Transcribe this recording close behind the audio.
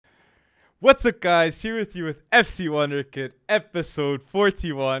What's up, guys? Here with you with FC Wonderkid, episode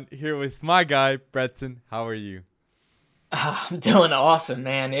 41. Here with my guy, Breton. How are you? I'm doing awesome,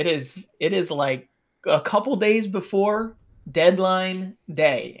 man. It is like a couple days before deadline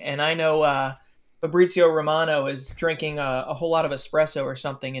day, and I know Fabrizio Romano is drinking a whole lot of espresso or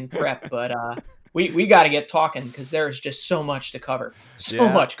something in prep, but we got to get talking because there is just so much to cover, so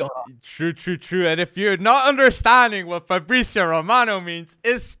much going on. True. And if you're not understanding what Fabrizio Romano means,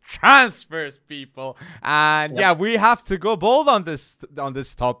 it's transfers, people. And we have to go bold on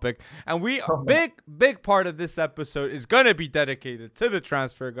this topic. And big part of this episode is gonna be dedicated to the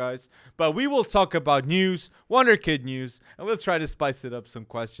transfer guys. But we will talk about news, Wonderkid news, and we'll try to spice it up some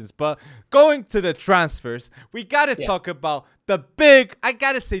questions. But going to the transfers, we gotta talk about the big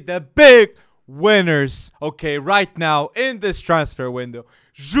winners, okay, right now in this transfer window.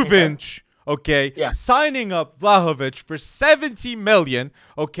 Juventus, signing up Vlahovic for 70 million,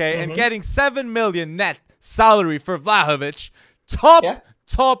 and getting 7 million net salary for Vlahovic.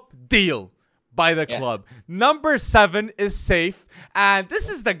 Top deal by the club. Number 7 is safe, and this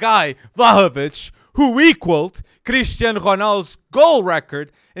is the guy, Vlahovic, who equaled Cristiano Ronaldo's goal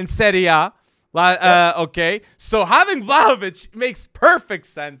record in Serie A. So having Vlahovic makes perfect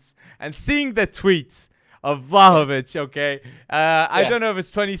sense, and seeing the tweets of Vlahovic, I don't know if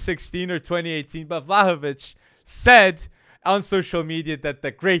it's 2016 or 2018, but Vlahovic said on social media that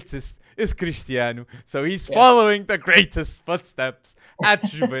the greatest is Cristiano, so he's following the greatest footsteps at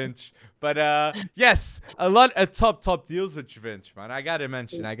Juventus. But yes, a lot of top deals with Juventus, man. I gotta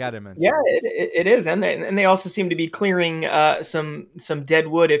mention. Yeah, it is, and they also seem to be clearing some dead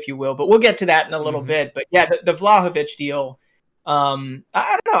wood, if you will. But we'll get to that in a little bit. But yeah, the Vlahovic deal. I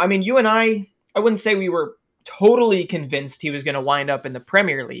don't know. I mean, you and I wouldn't say we were totally convinced he was going to wind up in the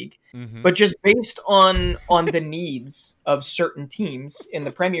Premier League, but just based on the needs of certain teams in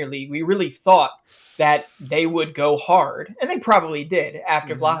the Premier League, we really thought that they would go hard, and they probably did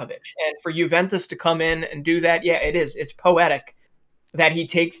after Vlahovic. And for Juventus to come in and do that, it's poetic that he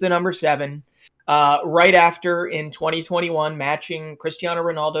takes the number 7 right after in 2021 matching Cristiano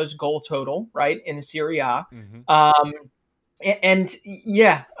Ronaldo's goal total, right, in the Serie A. And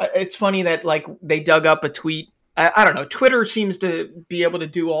it's funny that like they dug up a tweet. I don't know. Twitter seems to be able to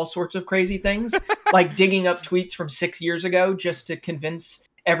do all sorts of crazy things, like digging up tweets from 6 years ago just to convince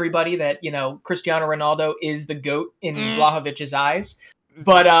everybody that, Cristiano Ronaldo is the GOAT in Vlahovic's eyes.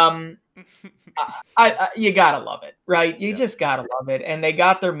 But you gotta love it, right? You just gotta love it. And they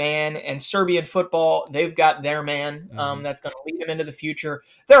got their man, and Serbian football, they've got their man that's going to lead them into the future.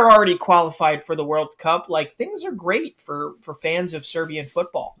 They're already qualified for the World Cup. Like, things are great for fans of Serbian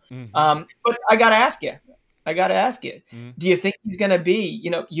football. But I gotta ask you, do you think he's going to be,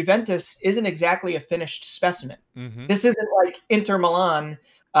 Juventus isn't exactly a finished specimen. This isn't like Inter Milan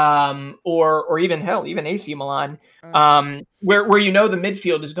or even AC Milan, where the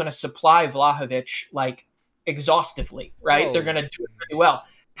midfield is going to supply Vlahovic like exhaustively, right? Oh. They're going to do it really well.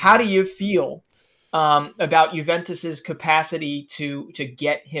 How do you feel about Juventus's capacity to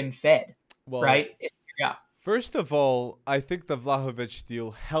get him fed, right? Yeah. First of all, I think the Vlahovic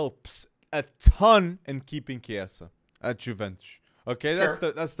deal helps a ton in keeping Chiesa at Juventus. Okay,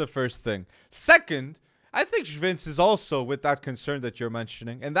 that's the first thing. Second, I think Juventus is also with that concern that you're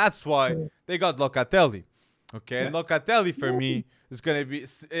mentioning, and that's why they got Locatelli. Okay, and Locatelli for me is going to be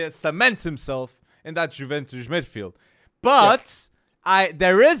cements himself in that Juventus midfield. But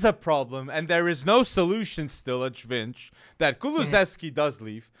there is a problem, and there is no solution still at Juventus, that Kulusevski does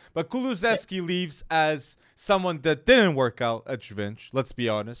leave, but Kulusevski leaves as someone that didn't work out at Juventus, let's be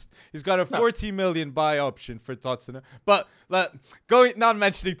honest. He's got a 40 million buy option for Tottenham. But not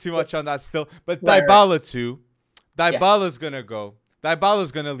mentioning too much on that still, but Dybala too. Dybala's going to go.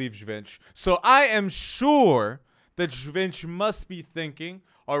 Dybala's going to leave Juventus. So I am sure that Juventus must be thinking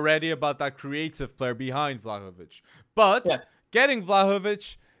already about that creative player behind Vlahovic. But getting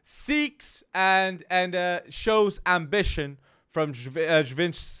Vlahovic seeks and shows ambition from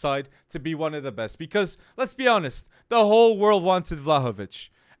Juventus' side to be one of the best. Because, let's be honest, the whole world wanted Vlahovic.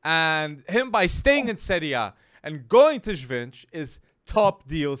 And him, by staying in Serie A and going to Juventus, is top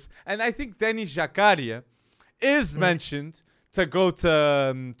deals. And I think Denis Zakaria is mentioned to go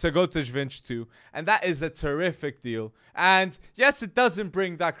to Juventus too. And that is a terrific deal. And yes, it doesn't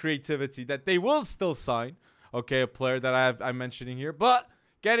bring that creativity that they will still sign. Okay, a player that I'm mentioning here. But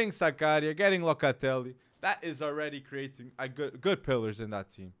getting Zakaria, getting Locatelli, that is already creating a good pillars in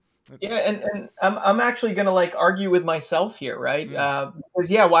that team. Yeah, and I'm actually going to argue with myself here, right? Because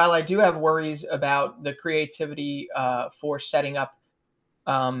while I do have worries about the creativity for setting up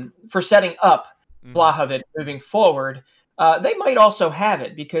Vlahovic moving forward, they might also have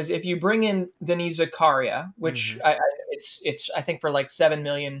it, because if you bring in Denis Zakaria, which it's I think for like 7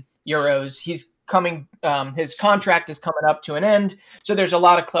 million euros, he's coming. His contract is coming up to an end, so there's a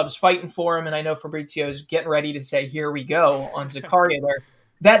lot of clubs fighting for him. And I know Fabrizio's getting ready to say, "Here we go" on Zakaria there.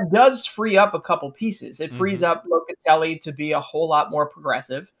 That does free up a couple pieces. It frees up Locatelli to be a whole lot more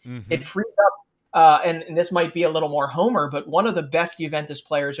progressive. It frees up, and this might be a little more Homer, but one of the best Juventus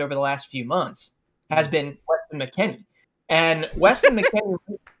players over the last few months has been Weston McKennie. And Weston McKennie,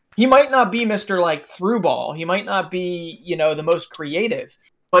 he might not be Mr. like through ball. He might not be, the most creative,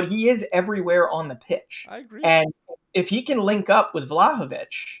 but he is everywhere on the pitch. I agree. And if he can link up with Vlahovic,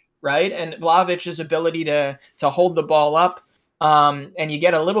 right, and Vlahovic's ability to hold the ball up, and you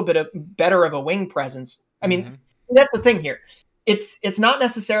get a little bit better of a wing presence. I mean, that's the thing here. It's not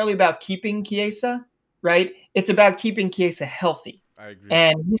necessarily about keeping Chiesa, right? It's about keeping Chiesa healthy. I agree.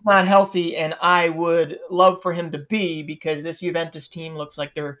 And he's not healthy, and I would love for him to be, because this Juventus team looks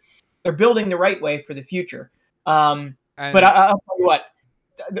like they're building the right way for the future. But I'll tell you what,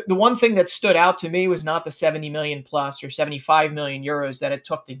 the one thing that stood out to me was not the 70 million plus or 75 million euros that it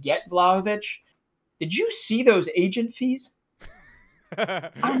took to get Vlahovic. Did you see those agent fees?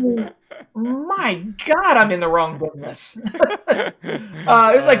 I mean, my God, I'm in the wrong business.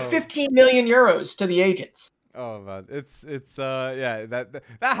 It was like 15 million euros to the agents. Oh man, it's yeah, that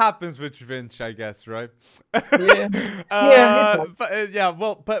happens with Vinch, I guess, right? Yeah.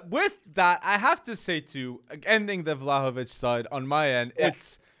 But with that, I have to say too, ending the Vlahovic side on my end,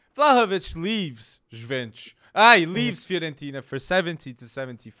 it's Vlahovic leaves Vinch. He leaves Fiorentina for 70 to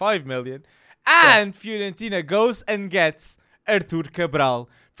 75 million, and Fiorentina goes and gets Artur Cabral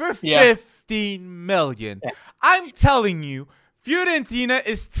for 15 million. Yeah. I'm telling you, Fiorentina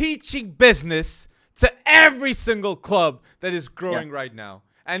is teaching business to every single club that is growing right now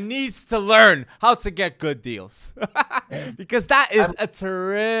and needs to learn how to get good deals. Because that is a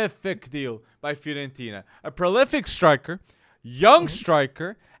terrific deal by Fiorentina. A prolific striker, young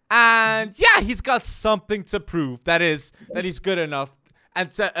striker, and he's got something to prove that he's good enough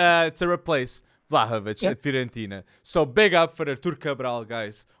and to replace Vlahovic at Fiorentina. So big up for the Artur Cabral,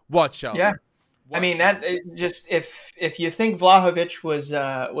 guys. Watch out. Yeah. I mean, that just if you think Vlahovic was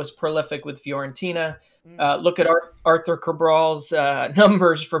prolific with Fiorentina, look at Arthur Cabral's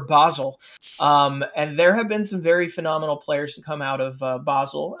numbers for Basel, and there have been some very phenomenal players to come out of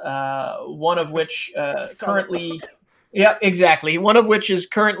Basel. One of which currently, one of which is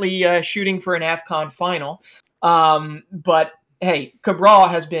currently shooting for an AFCON final. But hey, Cabral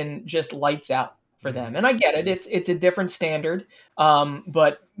has been just lights out for them, and I get it. It's a different standard,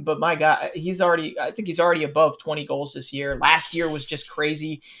 but my God, I think he's already above 20 goals this year. Last year was just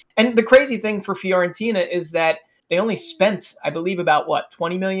crazy, and the crazy thing for Fiorentina is that they only spent, I believe, about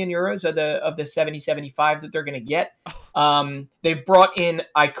 20 million euros of the 70-75 that they're going to get. They've brought in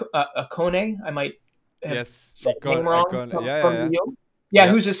Akone. I might have said the name wrong.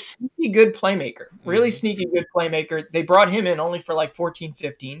 Who's a sneaky good playmaker, really sneaky good playmaker. They brought him in only for like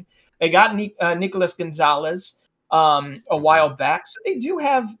 14-15. They got Nicolas Gonzalez a while back, so they do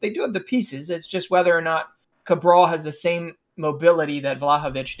have the pieces. It's just whether or not Cabral has the same mobility that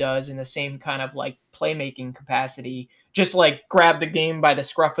Vlahovic does in the same kind of like playmaking capacity, just like grab the game by the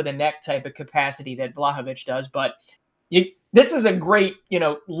scruff of the neck type of capacity that Vlahovic does. But this is a great,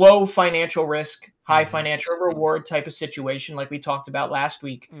 low financial risk, high financial reward type of situation, like we talked about last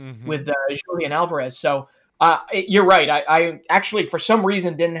week with Julian Alvarez. So. You're right. I actually, for some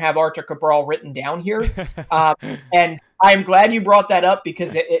reason, didn't have Artur Cabral written down here. And I'm glad you brought that up,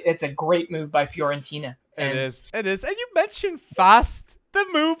 because it's a great move by Fiorentina. It is. And you mentioned fast the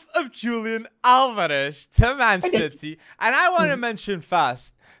move of Julian Alvarez to Man City. And I want to mention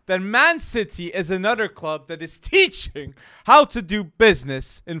fast that Man City is another club that is teaching how to do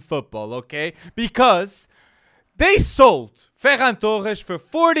business in football, okay? Because they sold Ferran Torres for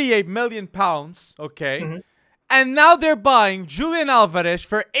 48 million pounds, okay? And now they're buying Julian Alvarez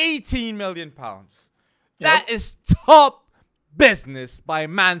for 18 million pounds. That is top business by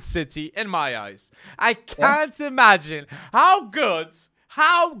Man City in my eyes. I can't imagine how good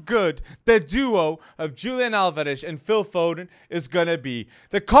the duo of Julian Alvarez and Phil Foden is going to be.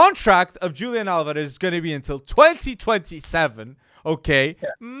 The contract of Julian Alvarez is going to be until 2027, okay?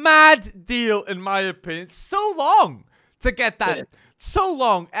 Mad deal, in my opinion. So long to get that. So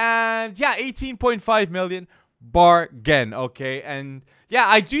long. And 18.5 million. Bargain, okay? And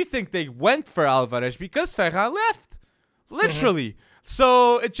I do think they went for Alvarez because Ferran left, literally.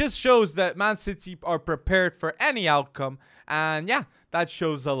 So it just shows that Man City are prepared for any outcome, and that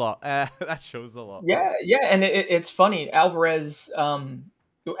shows a lot. And it's funny. Alvarez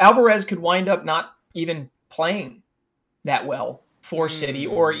could wind up not even playing that well for City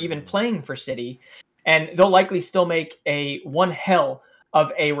or even playing for City. And they'll likely still make one hell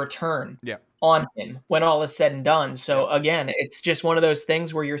of a return on him when all is said and done. So again, it's just one of those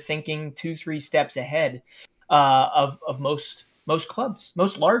things where you're thinking 2-3 steps ahead of most clubs,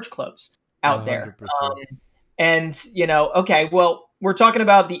 most large clubs out 100%. There. And, okay, well, we're talking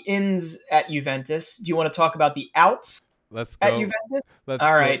about the ins at Juventus. Do you want to talk about the outs at Juventus?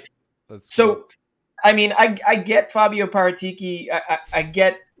 All right. Let's go. So, I mean, I get Fabio Paratici. I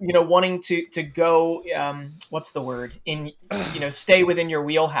get, wanting to go, what's the word? Stay within your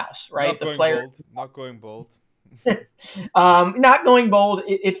wheelhouse, right? Not going bold. Not going bold.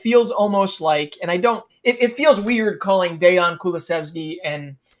 It feels almost like, and it feels weird calling Dejan Kulusevski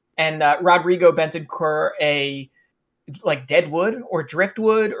and Rodrigo Bentancur like deadwood or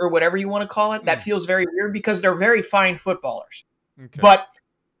driftwood or whatever you want to call it. That feels very weird because they're very fine footballers. Okay.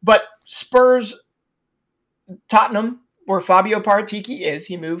 But Spurs, Tottenham, where Fabio Paratici is,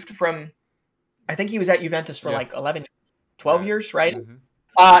 he moved from, I think he was at Juventus for like 11, 12 years, right?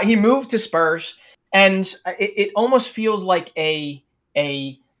 Mm-hmm. He moved to Spurs, and it almost feels like a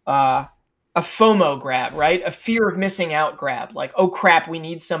FOMO grab, right? A fear of missing out grab. Like, oh crap, we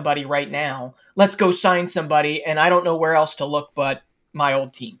need somebody right now. Let's go sign somebody, and I don't know where else to look but my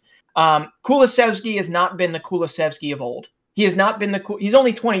old team. Kulusevski has not been the Kulusevski of old. He has not been he's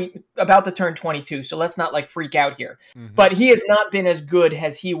only 20, about to turn 22, so let's not like freak out here. Mm-hmm. But he has not been as good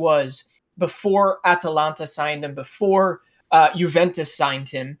as he was before Atalanta signed him, before Juventus signed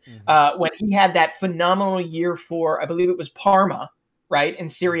him, when he had that phenomenal year for, I believe it was Parma, right, in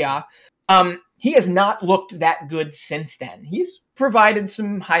Serie A. He has not looked that good since then. He's provided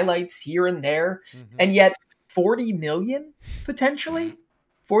some highlights here and there, and yet 40 million, potentially?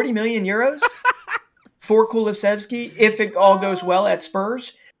 40 million euros for Kulusevski, if it all goes well at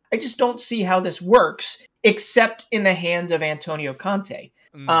Spurs. I just don't see how this works, except in the hands of Antonio Conte.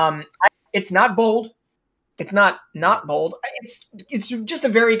 It's not bold. It's not bold. It's just a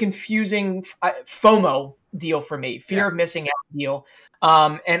very confusing FOMO deal for me. Fear of missing out deal.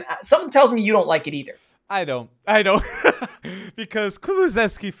 And something tells me you don't like it either. I don't. Because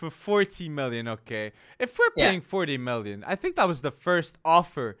Kulusevski for 40 million, okay. If we're paying 40 million, I think that was the first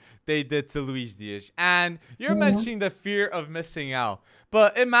offer they did to Luis Diaz. And you're mentioning the fear of missing out.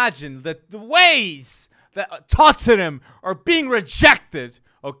 But imagine the ways that Tottenham are being rejected,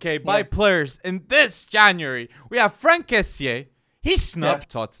 okay, by players in this January. We have Frank Kessié. He snubbed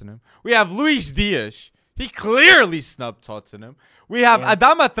Tottenham. We have Luis Diaz. He clearly snubbed Tottenham. We have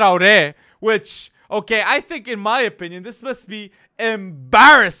Adama Traoré, which, okay, I think in my opinion, this must be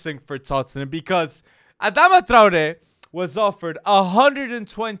embarrassing for Tottenham because Adama Traoré was offered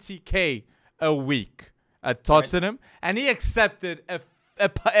 120k a week at Tottenham, and he accepted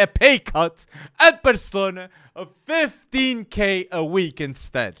a pay cut at Barcelona of 15k a week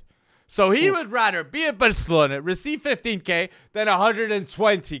instead. So he would rather be at Barcelona, receive 15k, than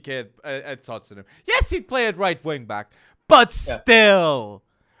 120k at Tottenham. Yes, he'd play at right wing back, but still.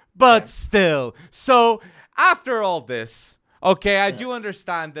 So after all this, okay, I do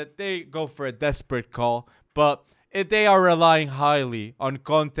understand that they go for a desperate call, but they are relying highly on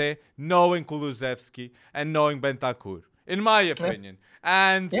Conte, knowing Kulusevski, and knowing Bentancur, in my opinion.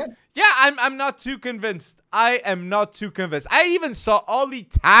 And I'm not too convinced. I am not too convinced. I even saw Ollie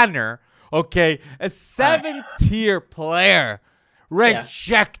Tanner, okay, a 7th-tier player,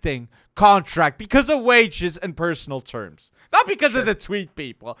 rejecting contract because of wages and personal terms. Not because of the tweet,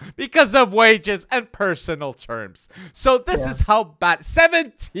 people. Because of wages and personal terms. So this is how bad.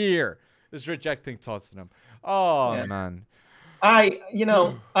 7th tier is rejecting Tottenham. Oh, man. I'm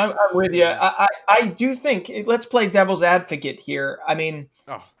with you. I do think, let's play devil's advocate here. I mean,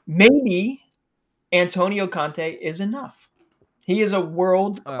 maybe Antonio Conte is enough. He is a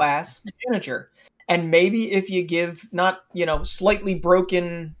world-class manager. And maybe if you give not, slightly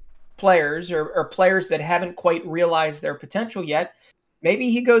broken players or players that haven't quite realized their potential yet, maybe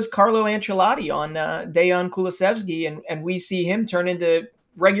he goes Carlo Ancelotti on Dejan Kulusevski and we see him turn into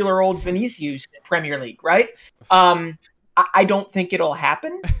regular old Vinicius in Premier League, right? I don't think it'll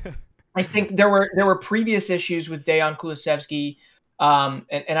happen. I think there were previous issues with Dejan Kulusevski,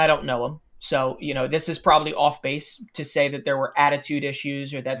 and I don't know him. So, this is probably off base to say that there were attitude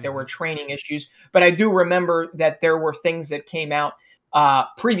issues or that there were training issues. But I do remember that there were things that came out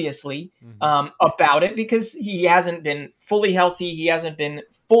previously about it because he hasn't been fully healthy. He hasn't been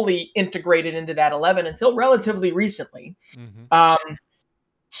fully integrated into that 11 until relatively recently.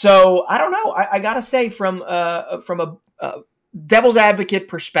 So I don't know. I got to say from a devil's advocate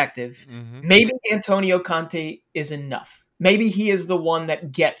perspective, maybe Antonio Conte is enough. Maybe he is the one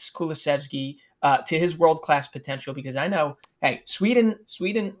that gets Kulusevski to his world-class potential, because I know, hey, Sweden,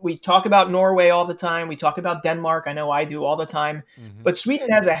 we talk about Norway all the time. We talk about Denmark. I know I do all the time. But Sweden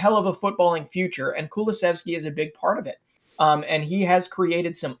has a hell of a footballing future, and Kulusevski is a big part of it. And he has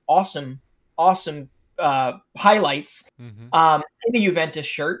created some awesome highlights in a Juventus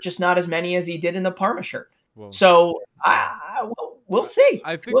shirt, just not as many as he did in the Parma shirt. Whoa. So we'll see.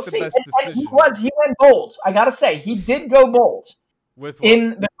 I think we'll the see. best decision. He went bold. I got to say, he did go bold.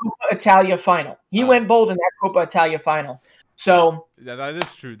 In the Coppa Italia final. He went bold in that Coppa Italia final. So yeah, that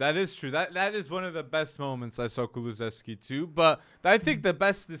is true. That is one of the best moments I saw Kulusevski too. But I think the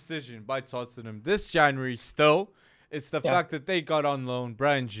best decision by Tottenham this January still is the fact that they got on loan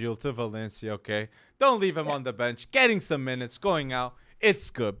Brian Gil to Valencia. Okay, don't leave him on the bench. Getting some minutes, going out, it's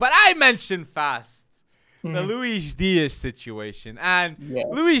good. But I mentioned fast the Luis Diaz situation, and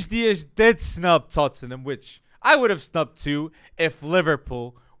Luis Diaz did snub Tottenham, which I would have snubbed too if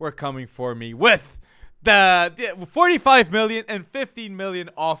Liverpool were coming for me with the 45 million and 15 million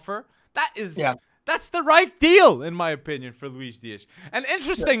offer. That's the right deal, in my opinion, for Luis Diaz. And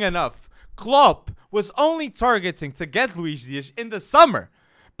interesting enough, Klopp was only targeting to get Luis Diaz in the summer,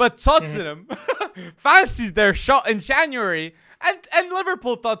 but Tottenham fancied their shot in January, and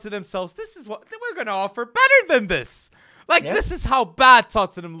Liverpool thought to themselves, this is what we're going to offer better than this. This is how bad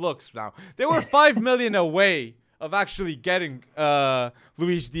Tottenham looks now. They were 5 million away of actually getting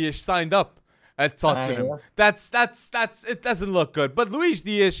Luis Diaz signed up at Tottenham. That's it doesn't look good. But Luis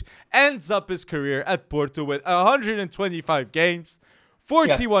Diaz ends up his career at Porto with 125 games,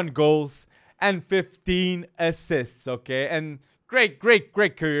 41 goals, and 15 assists. Okay, and great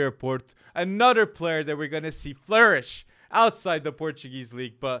career at Porto. Another player that we're gonna see flourish outside the Portuguese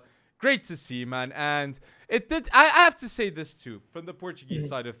league, but great to see, man. And it did. I have to say this too, from the Portuguese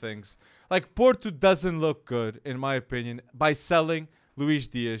side of things. Like, Porto doesn't look good, in my opinion, by selling Luis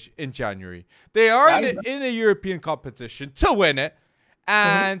Diaz in January. They are in a European competition to win it,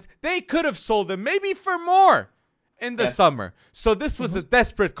 and they could have sold him maybe for more in the summer. So this was a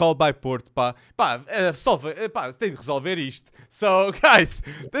desperate call by Porto. Tem de resolver isto. So, guys,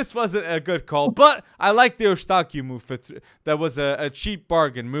 this wasn't a good call. But I like the Eustáquio move. That was a cheap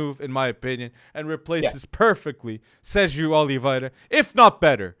bargain move, in my opinion, and replaces perfectly Sergio Oliveira, if not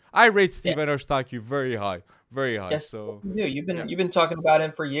better. I rate Steven Eustáquio very high. Very high. Yes, so you've been talking about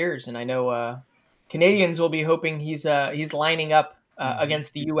him for years, and I know Canadians will be hoping he's lining up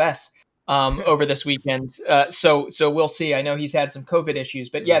against the U.S. Over this weekend. So we'll see. I know he's had some COVID issues,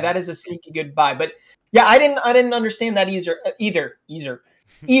 but that is a sneaky good buy. But I didn't understand that either.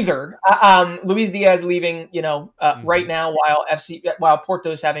 Luis Diaz leaving, right now while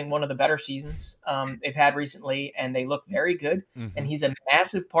Porto's having one of the better seasons they've had recently, and they look very good, and he's a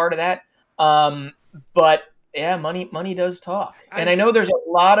massive part of that. But yeah, money does talk, and I know there's a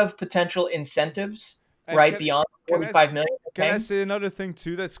lot of potential incentives. Beyond 45 million. Can I say another thing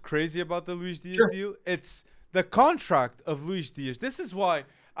too that's crazy about the Luis Diaz deal? It's the contract of Luis Diaz. This is why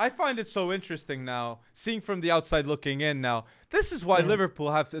I find it so interesting now, seeing from the outside looking in now. This is why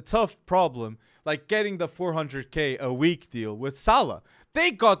Liverpool have a tough problem, like getting the 400k a week deal with Salah.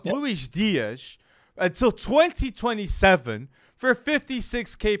 They got Luis Diaz until 2027 for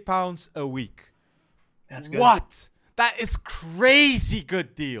 56k pounds a week. That's good. What? That is crazy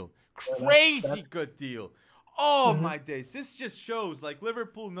good deal. Crazy good deal. Oh my days. This just shows like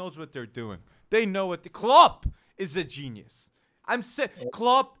Liverpool knows what they're doing. They know what Klopp is a genius.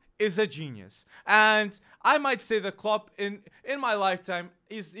 Klopp is a genius. And I might say that Klopp in my lifetime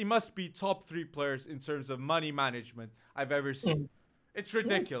he must be top 3 players in terms of money management I've ever seen. It's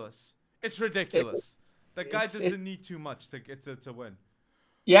ridiculous. It's ridiculous. The guy doesn't need too much to win.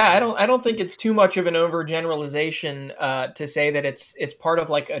 Yeah, I don't think it's too much of an overgeneralization to say that it's part of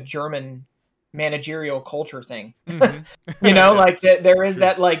like a German managerial culture thing. Like there is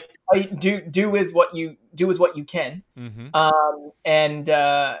that like do with what you can, and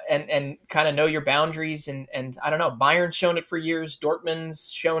kind of know your boundaries, and I don't know. Bayern's shown it for years.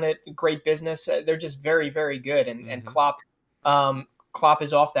 Dortmund's shown it. Great business. They're just very very good, and Klopp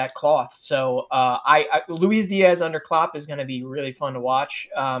is off that cloth. So Luis Diaz under Klopp is going to be really fun to watch.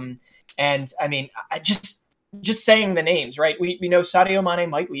 And I mean, I just saying the names, right? We know Sadio Mane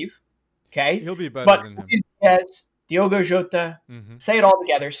might leave. Okay. He'll be better than him. Luis Diaz, Diogo Jota, say it all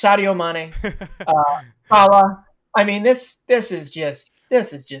together. Sadio Mane, Salah. I mean, this is just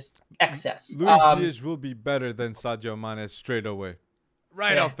excess. Luis Diaz will be better than Sadio Mane straight away.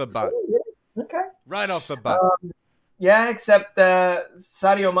 Right off the bat. Okay. Right off the bat. Yeah, except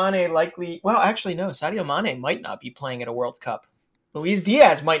Sadio Mane likely... Well, actually, no. Sadio Mane might not be playing at a World Cup. Luis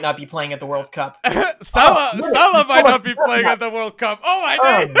Diaz might not be playing at the World Cup. Salah might not be playing at the World Cup. Oh, my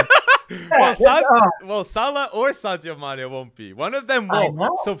God. Well, Yeah, Salah or Sadio Mane won't be. One of them I will.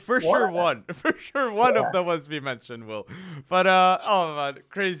 know. So for sure one. For sure one of the ones we mentioned will. But oh man,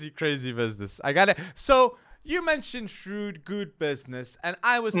 crazy business. I got it. So you mentioned shrewd, good business, and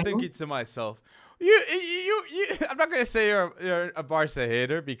I was thinking to myself, you I'm not gonna say you're a Barca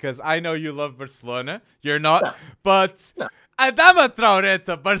hater because I know you love Barcelona. You're not, No. but No. Adama Traoré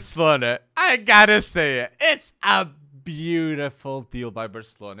to Barcelona. I gotta say it. It's a beautiful deal by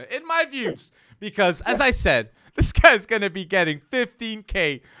Barcelona, in my views, because as I said, this guy's gonna be getting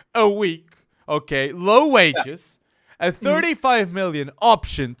 15K a week. Okay, low wages. A 35 million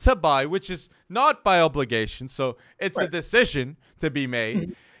option to buy, which is not by obligation, so it's a decision to be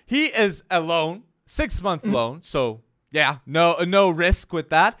made. He is a loan, 6-month loan, so yeah, no risk with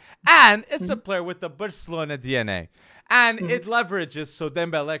that. And it's a player with the Barcelona DNA. And it leverages so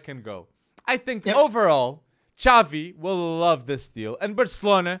Dembele can go. I think overall, Xavi will love this deal. And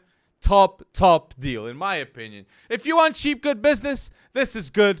Barcelona, top deal, in my opinion. If you want cheap, good business, this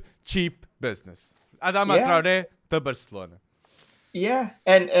is good, cheap business. Adama Traoré to Barcelona. Yeah,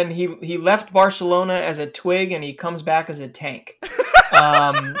 and he left Barcelona as a twig, and he comes back as a tank.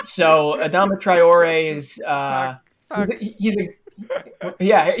 So Adama Traoré is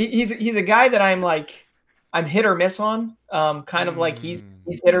he's a guy that I'm hit or miss on. Kind of like he's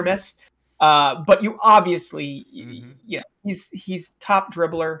hit or miss. But you obviously he's top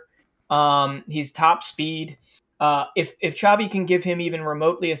dribbler. He's top speed. If Xavi can give him even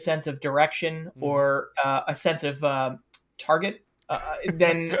remotely a sense of direction or a sense of target,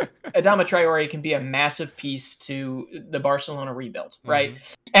 then Adama Traoré can be a massive piece to the Barcelona rebuild, right?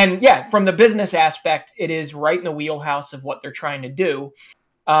 And yeah, from the business aspect, it is right in the wheelhouse of what they're trying to do.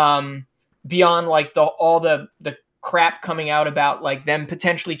 Beyond like all the crap coming out about like them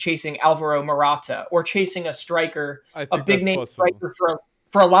potentially chasing Alvaro Morata or chasing a striker, a big name striker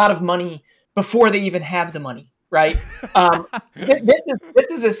for a lot of money before they even have the money, right?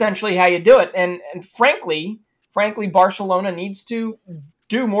 This is essentially how you do it, and frankly, Barcelona needs to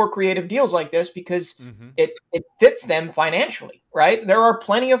do more creative deals like this because it fits them financially, right? There are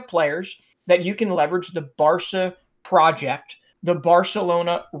plenty of players that you can leverage the Barca project, the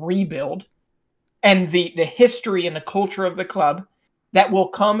Barcelona rebuild, and the history and the culture of the club that will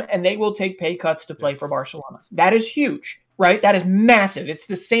come and they will take pay cuts to play for Barcelona. That is huge, right? That is massive. It's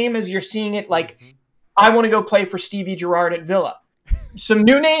the same as you're seeing it like, I want to go play for Stevie Gerrard at Villa. Some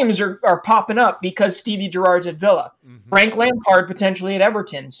new names are popping up because Stevie Gerrard's at Villa. Frank Lampard potentially at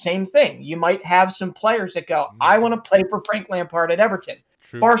Everton. Same thing. You might have some players that go, I want to play for Frank Lampard at Everton.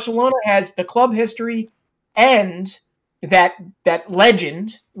 True. Barcelona has the club history and that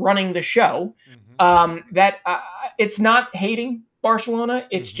legend running the show. It's not hating Barcelona.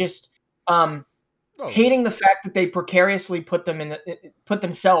 It's just hating the fact that they precariously put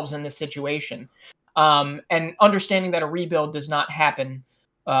themselves in this situation. And understanding that a rebuild does not happen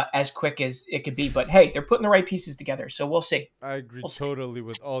as quick as it could be. But hey, they're putting the right pieces together, so we'll see. I agree totally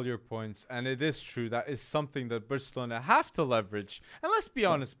with all your points. And it is true. That is something that Barcelona have to leverage. And let's be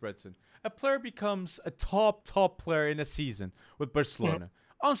honest, Breton. A player becomes a top player in a season with Barcelona.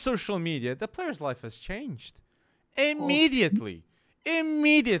 On social media, the player's life has changed. Immediately.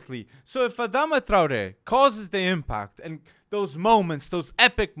 So if Adama Traoré causes the impact and those moments, those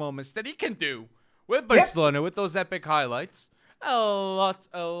epic moments that he can do with Barcelona, with those epic highlights, a lot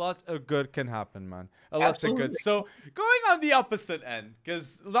of good can happen, man. A lot of good. So going on the opposite end,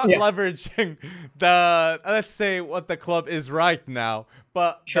 because not leveraging let's say what the club is right now,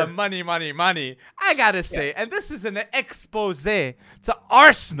 but the money. I gotta say, and this is an expose to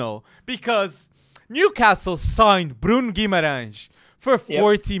Arsenal because Newcastle signed Bruno Guimarães for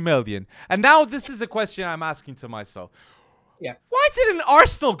 40 million. And now this is a question I'm asking to myself. Yeah. Why didn't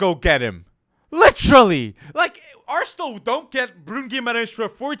Arsenal go get him? Literally. Like, Arsenal don't get Bruno Guimarães for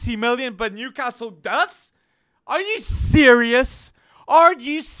 40 million, but Newcastle does? Are you serious?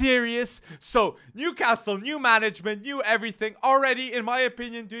 So, Newcastle, new management, new everything, already, in my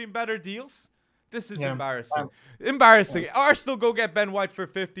opinion, doing better deals? This is embarrassing. Embarrassing. Arsenal go get Ben White for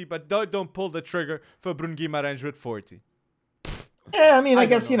 50, but don't pull the trigger for Bruno Guimarães with 40. Yeah, I mean, I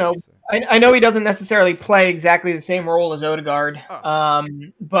guess, I know he doesn't necessarily play exactly the same role as Odegaard,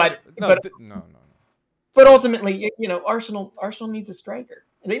 but ultimately, Arsenal needs a striker.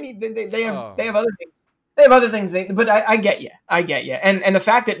 They have other things. They have other things. But I get you. And the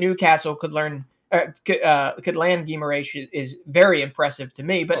fact that Newcastle could land Guimarães is very impressive to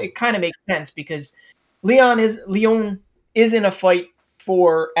me. But it kind of makes sense because Lyon is in a fight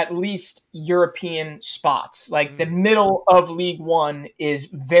for at least European spots. Like the middle of League One is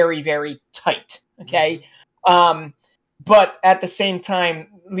very, very tight. Okay. but at the same time,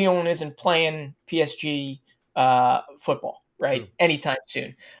 Lyon isn't playing PSG football, right? True. Anytime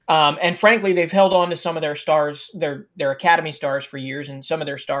soon. And frankly, they've held on to some of their stars, their academy stars for years, and some of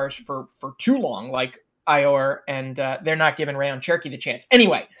their stars for too long, like Ayor, and they're not giving Rayon Cherki the chance.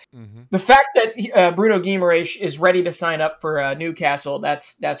 Anyway, the fact that Bruno Guimaraes is ready to sign up for Newcastle,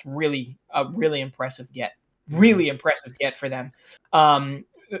 that's really a really impressive get. Really impressive get for them.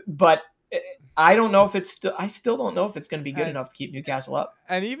 But I don't know if I still don't know if it's going to be good enough to keep Newcastle up.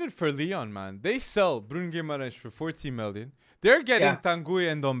 And even for Lyon, man, they sell Bruno Guimaraes for 14 million. They're getting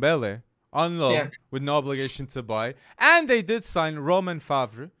Tanguy and Ndombele on loan with no obligation to buy. And they did sign Romain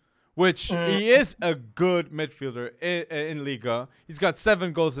Favre, which he is a good midfielder in Liga. He's got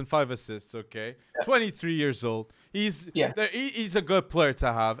 7 goals and 5 assists, okay? 23 years old. He's a good player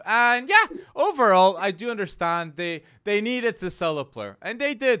to have. And overall, I do understand they needed to sell a player. And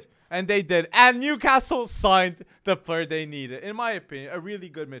they did. And Newcastle signed the player they needed. In my opinion, a really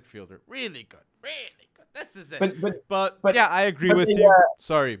good midfielder. Really good. This is it. But I agree with you.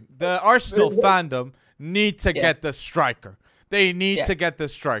 Sorry. The Arsenal fandom need to get the striker. They need to get the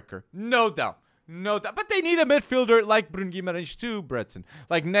striker. No doubt. But they need a midfielder like Bruno Guimaraes too, Breton.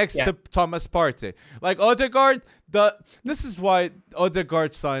 Like next to Thomas Partey. Like Odegaard, this is why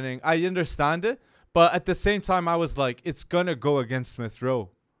Odegaard signing, I understand it. But at the same time, I was like, it's going to go against Smith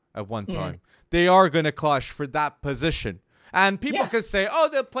Rowe at one time. They are going to clash for that position. And people can say,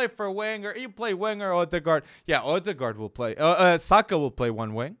 they'll play for winger. You play winger, Odegaard. Yeah, Odegaard will play. Saka will play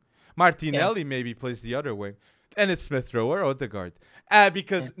one wing. Martinelli maybe plays the other wing. And it's Smith Rowe or Odegaard.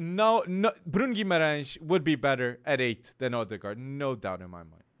 Because no, Bruno Guimaraes would be better at 8 than Odegaard. No doubt in my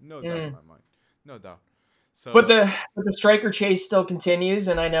mind. No doubt. So, but the striker chase still continues,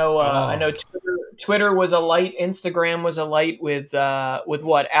 and I know Twitter was alight, Instagram was alight with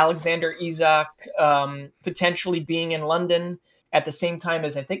what Alexander Isak potentially being in London at the same time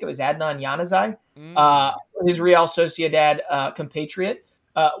as I think it was Adnan Januzaj, his Real Sociedad compatriot,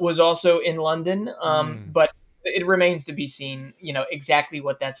 was also in London, but it remains to be seen, exactly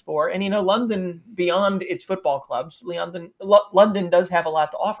what that's for. And London, beyond its football clubs, London does have a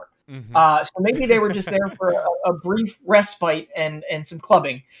lot to offer. So maybe they were just there for a brief respite and some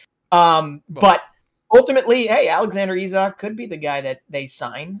clubbing. But ultimately, hey, Alexander Isak could be the guy that they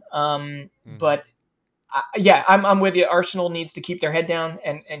sign. But I'm with you. Arsenal needs to keep their head down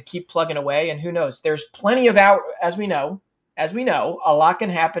and keep plugging away. And who knows? There's plenty of as we know, a lot can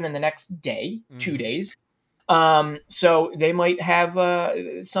happen in the next day, 2 days. So they might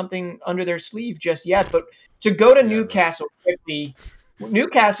have something under their sleeve just yet. But to go to Newcastle quickly.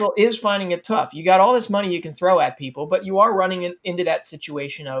 Newcastle is finding it tough. You got all this money you can throw at people, but you are running into that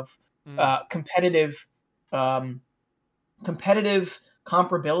situation of competitive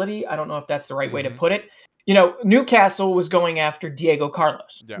comparability. I don't know if that's the right way to put it. Newcastle was going after Diego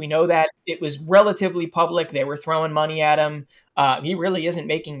Carlos. Yeah. We know that it was relatively public. They were throwing money at him. He really isn't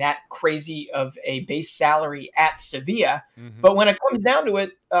making that crazy of a base salary at Sevilla. But when it comes down to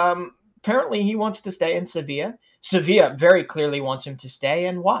it, apparently he wants to stay in Sevilla. Sevilla very clearly wants him to stay.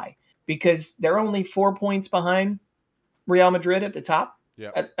 And why? Because they're only 4 points behind Real Madrid at the top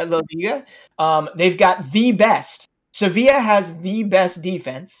at La Liga. They've got the best. Sevilla has the best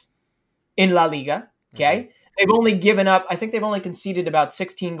defense in La Liga. Okay. They've only given up, I think they've only conceded about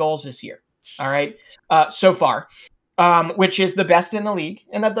 16 goals this year. All right. So far, which is the best in the league.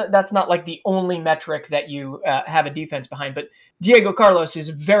 And that's not like the only metric that you have a defense behind, but Diego Carlos is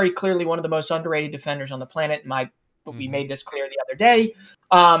very clearly one of the most underrated defenders on the planet. We made this clear the other day.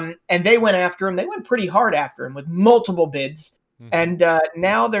 And they went after him. They went pretty hard after him with multiple bids. And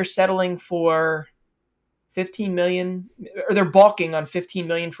now they're settling for 15 million, or they're balking on 15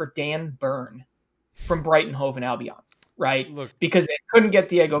 million for Dan Burn from Brighton Hove and Albion, right? Because they couldn't get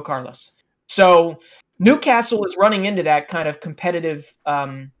Diego Carlos. So Newcastle is running into that kind of competitive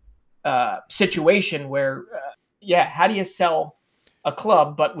situation where, how do you sell a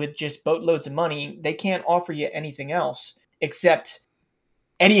club, but with just boatloads of money? They can't offer you anything else except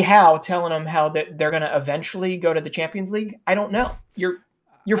Eddie Howe telling them how that they're going to eventually go to the Champions League. I don't know.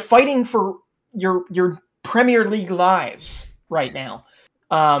 You're fighting for your Premier League lives right now.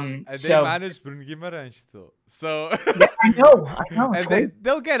 And they managed Bruno Guimaraes still. So I know. And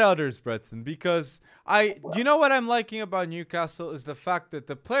they'll get others, Breton, because you know what I'm liking about Newcastle is the fact that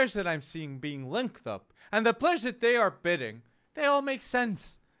the players that I'm seeing being linked up and the players that they are bidding, they all make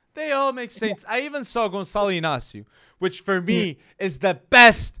sense. I even saw Gonçalo Inácio, which for me is the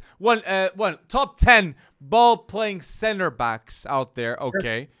best one top 10 ball playing center backs out there.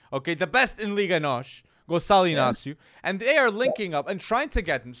 Okay, the best in Liga NOS. Gonçalo Inácio, and they are linking up and trying to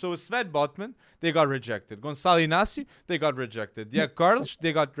get him. So Sven Botman, they got rejected. Gonçalo Inácio, they got rejected. Yeah, Carlos,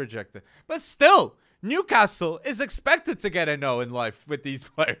 they got rejected. But still, Newcastle is expected to get a no in life with these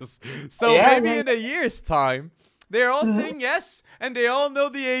players. So maybe in a year's time, they're all saying yes, and they all know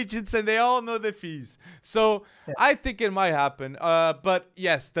the agents, and they all know the fees. So I think it might happen. But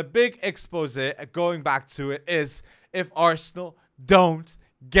yes, the big expose, going back to it, is if Arsenal don't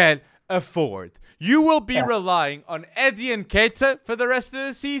get a forward, you will be relying on Eddie and Keita for the rest of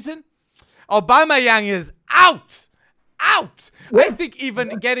the season. Aubameyang is out. I think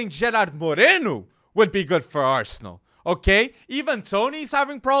even getting Gerard Moreno would be good for Arsenal. Okay? Even Tony's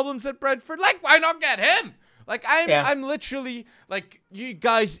having problems at Brentford. Like, why not get him? Like, I'm literally, like, you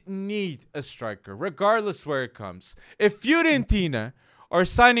guys need a striker, regardless where it comes. If Fiorentina are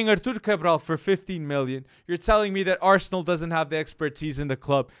signing Artur Cabral for 15 million, you're telling me that Arsenal doesn't have the expertise in the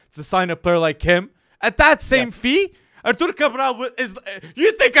club to sign a player like him at that same fee? Artur Cabral is.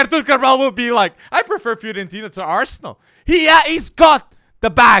 You think Artur Cabral will be like, I prefer Fiorentina to Arsenal? He's got the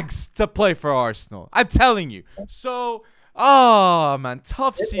bags to play for Arsenal. I'm telling you. So, oh man,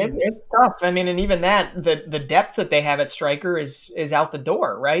 tough season. It's tough. I mean, and even that, the depth that they have at striker is out the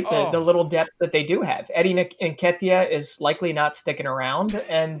door, right? The little depth that they do have. Eddie Nketiah is likely not sticking around,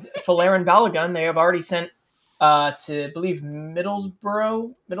 and Valérien Balogun they have already sent to, I believe,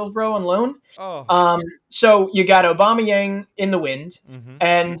 Middlesbrough on loan. So you got Aubameyang in the wind,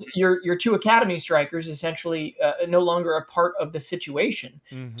 and your two academy strikers essentially no longer a part of the situation.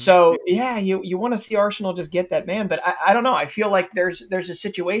 So yeah, you want to see Arsenal just get that man, but I don't know. I feel like there's a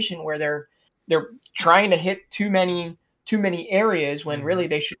situation where they're trying to hit too many areas when really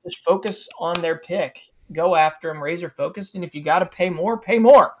they should just focus on their pick, go after them, razor focused, and if you got to pay more.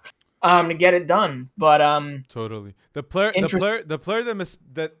 To get it done, but totally the player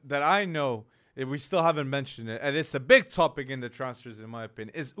that I know, we still haven't mentioned it, and it's a big topic in the transfers in my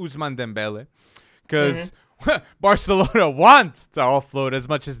opinion, is Ousmane Dembele, because Barcelona want to offload as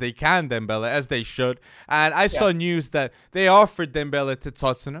much as they can Dembele, as they should, and I saw news that they offered Dembele to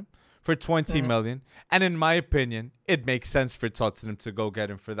Tottenham for 20 million, and in my opinion, it makes sense for Tottenham to go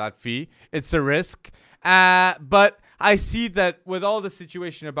get him for that fee. It's a risk, but I see that with all the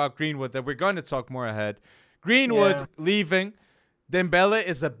situation about Greenwood that we're going to talk more ahead. Greenwood leaving, Dembele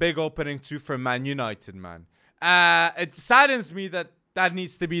is a big opening too for Man United, man. It saddens me that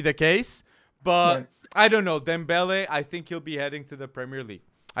needs to be the case, but I don't know. Dembele, I think he'll be heading to the Premier League.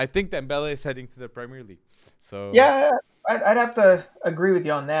 I think Dembele is heading to the Premier League. So yeah, I'd have to agree with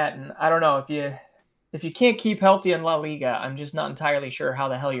you on that, and I don't know if you can't keep healthy in La Liga, I'm just not entirely sure how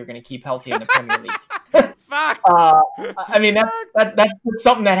the hell you're going to keep healthy in the Premier League. Facts. I mean, that's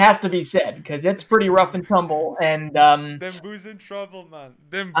something that has to be said because it's pretty rough and tumble. And Dembo's in trouble, man.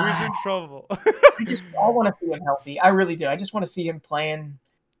 Dembo's in trouble. I want to see him healthy. I really do. I just want to see him playing.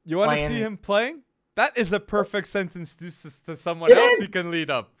 You want to see him playing? That is a perfect sentence to someone else we can lead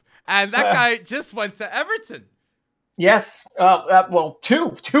up. And that guy just went to Everton. Yes. Well,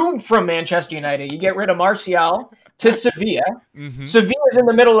 two from Manchester United. You get rid of Martial to Sevilla. Sevilla's in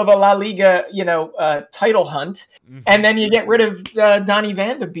the middle of a La Liga, title hunt. And then you get rid of Donny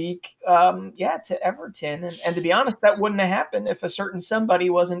van de Beek, to Everton. And to be honest, that wouldn't have happened if a certain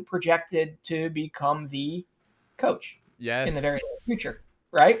somebody wasn't projected to become the coach in the very near future.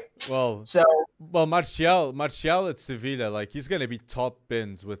 Right? Well, Martial at Sevilla, like, he's going to be top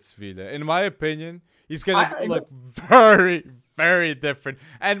bins with Sevilla. In my opinion, he's going to look very, very different.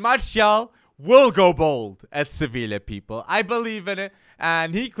 And Martial will go bold at Sevilla, people. I believe in it,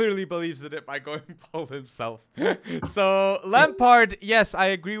 and he clearly believes in it by going bold himself. So, Lampard, yes, I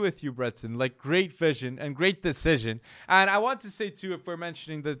agree with you, Breton. Like, great vision and great decision. And I want to say, too, if we're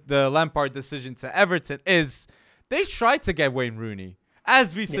mentioning the Lampard decision to Everton, is they tried to get Wayne Rooney,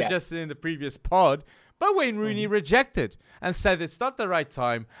 as we suggested in the previous pod, but Wayne Rooney rejected and said it's not the right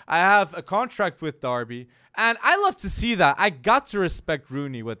time. I have a contract with Derby, and I love to see that. I got to respect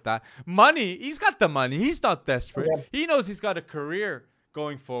Rooney with that. Money, he's got the money. He's not desperate. He knows he's got a career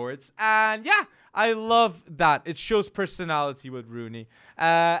going forwards, and I love that. It shows personality with Rooney.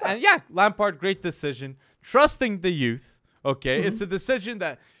 Lampard, great decision. Trusting the youth. Okay, it's a decision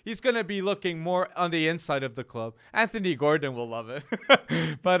that he's going to be looking more on the inside of the club. Anthony Gordon will love it.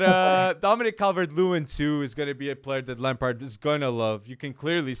 But Dominic Calvert-Lewin, too, is going to be a player that Lampard is going to love. You can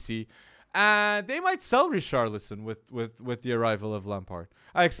clearly see. And they might sell Richarlison with the arrival of Lampard.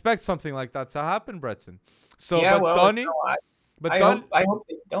 I expect something like that to happen, Breton. So, Donny... I hope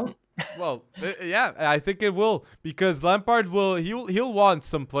they don't. Well, I think it will. Because Lampard he'll want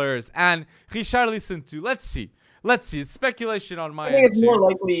some players. And Richarlison, too. Let's see. Let's see. It's speculation on my I think end it's too. more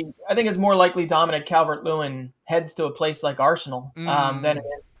likely. I think it's more likely Dominic Calvert-Lewin heads to a place like Arsenal than it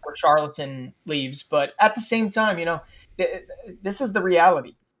is where Charlatan leaves. But at the same time, this is the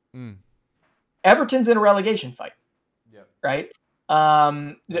reality. Everton's in a relegation fight, right?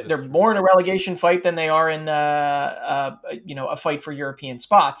 They're more in a relegation fight than they are in a fight for European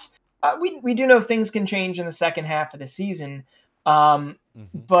spots. We do know things can change in the second half of the season,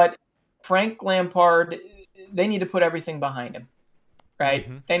 but Frank Lampard, they need to put everything behind him, right?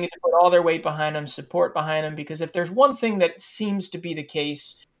 They need to put all their weight behind him, support behind him, because if there's one thing that seems to be the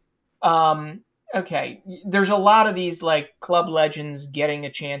case, there's a lot of these like club legends getting a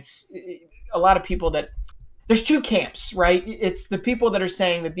chance. A lot of people that there's two camps, right? It's the people that are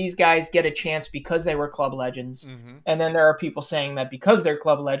saying that these guys get a chance because they were club legends. And then there are people saying that because they're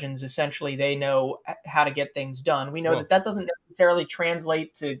club legends, essentially they know how to get things done. We know that doesn't necessarily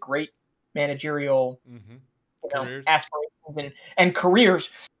translate to great managerial aspirations and careers.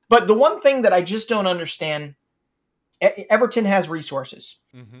 But the one thing that I just don't understand, Everton has resources.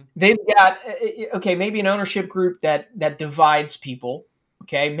 They've got, maybe an ownership group that divides people.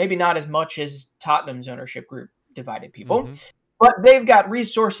 Okay, maybe not as much as Tottenham's ownership group divided people, but they've got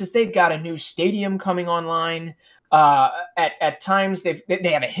resources. They've got a new stadium coming online. At times, they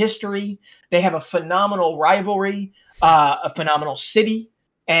have a history. They have a phenomenal rivalry, a phenomenal city,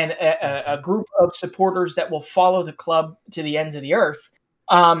 and a group of supporters that will follow the club to the ends of the earth.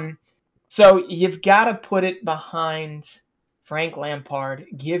 So you've got to put it behind Frank Lampard.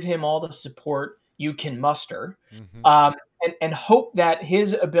 Give him all the support you can muster. And hope that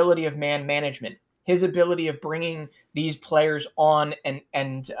his ability of man management, his ability of bringing these players on and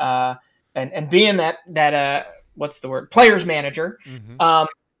being that what's the word, players manager,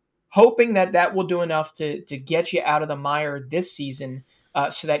 hoping that will do enough to get you out of the mire this season,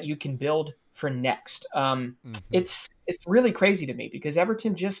 so that you can build for next. It's really crazy to me because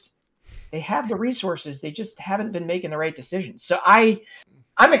Everton they have the resources, they just haven't been making the right decisions. So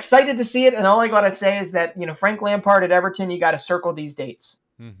I'm excited to see it, and all I got to say is that, Frank Lampard at Everton, you got to circle these dates.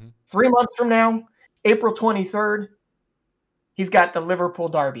 3 months from now, April 23rd, he's got the Liverpool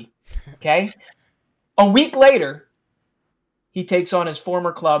derby, okay? A week later, he takes on his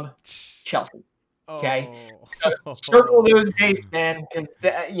former club, Chelsea, okay? Circle those dates, man, because,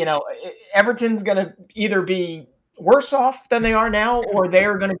 Everton's going to either be worse off than they are now, or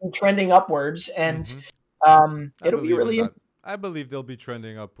they're going to be trending upwards, and it'll be really interesting. I believe they'll be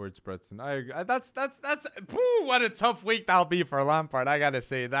trending upwards, Bretson. That's what a tough week that'll be for Lampard. I gotta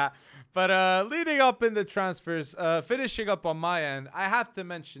say that. But leading up in the transfers, finishing up on my end, I have to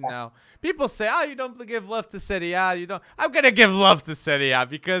mention now. People say, you don't give love to Serie A. You don't. I'm gonna give love to Serie A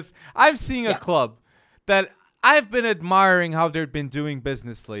because I'm seeing a club that I've been admiring how they've been doing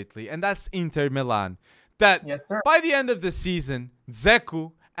business lately, and that's Inter Milan. That by the end of the season,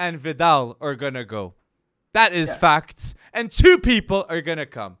 Dzeko and Vidal are gonna go. That is facts. And 2 people are going to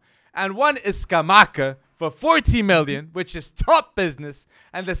come. And one is Scamacca for 40 million, which is top business.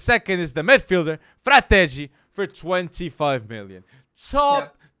 And the second is the midfielder, Frattesi, for 25 million.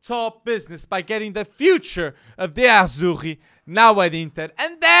 Top business by getting the future of the Azzurri now at Inter.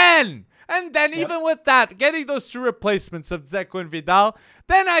 And then even with that, getting those 2 replacements of Dzeko and Vidal,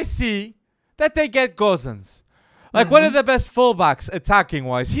 then I see that they get Gozens. Like one of the best fullbacks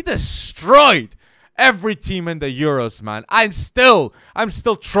attacking-wise. He destroyed every team in the Euros, man. I'm still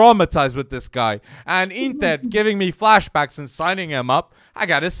traumatized with this guy. And Inter giving me flashbacks and signing him up, I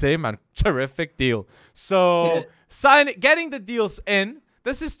gotta say, man, terrific deal. So getting the deals in.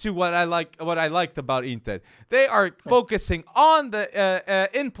 This is what I liked about Inter. They are focusing on the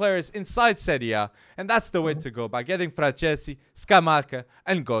in players inside Serie A, and that's the way to go by getting Frattesi, Scamacca,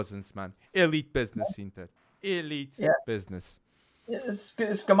 and Gozens, man. Elite business, Inter. Elite business.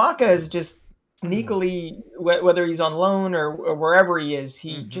 Scamacca is just sneakily, whether he's on loan or wherever he is,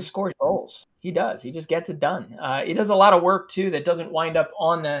 he just scores goals. He does. He just gets it done. He does a lot of work too that doesn't wind up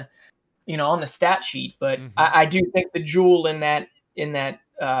on the stat sheet. But I do think the jewel in that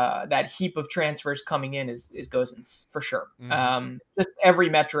heap of transfers coming in is Gozens for sure. Just every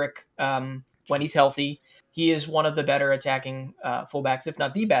metric, when he's healthy, he is one of the better attacking fullbacks, if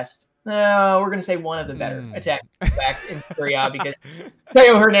not the best. No, we're going to say one of the better attacking backs in Serie A because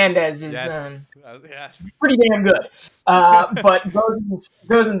Theo Hernandez is pretty damn good. But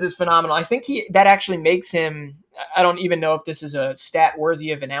Gozens is phenomenal. I think that actually makes him, I don't even know if this is a stat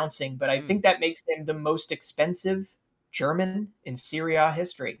worthy of announcing, but I think that makes him the most expensive German in Serie A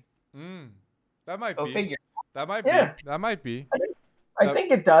history. That might be. Figure. That might be. That might be. I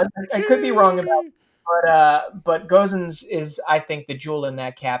think it does. I could be wrong about it. But Gozens is, I think, the jewel in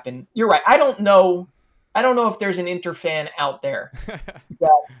that cap. And you're right. I don't know I don't know if there's an Inter fan out there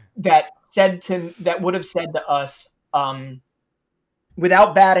that would have said to us,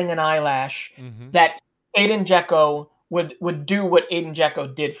 without batting an eyelash, that Aiden Dzeko would do what Aiden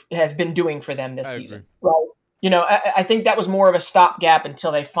Dzeko has been doing for them this season. Right? You know, I think that was more of a stopgap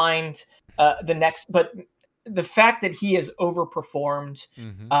until they find the next. But the fact that he has overperformed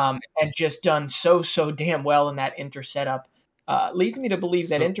and just done so damn well in that Inter setup leads me to believe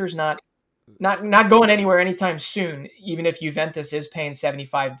that Inter's not going anywhere anytime soon, even if Juventus is paying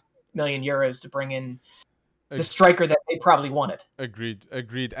 75 million euros to bring in the striker that they probably wanted. Agreed.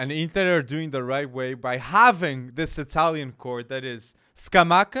 And Inter are doing the right way by having this Italian core that is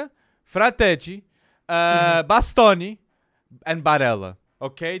Scamacca, Frattesi, Bastoni, and Barella.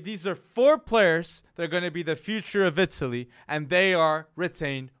 Okay, these are 4 players that are going to be the future of Italy, and they are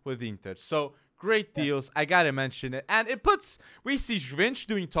retained with Inter. So great deals. I gotta mention it, and we see Juventus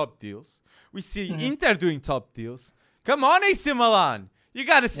doing top deals. We see Inter doing top deals. Come on, AC Milan. You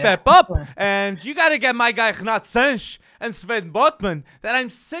got to step up, and you got to get my guy Gnat Sanch and Sven Botman. That I'm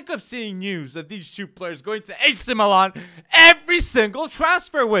sick of seeing news of these 2 players going to AC Milan every single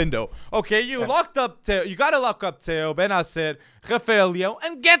transfer window. Okay, you got to lock up Theo, Benacer, Rafael Leão,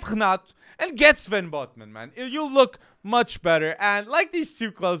 and get Gnat and get Sven Botman, man. You look much better, and like these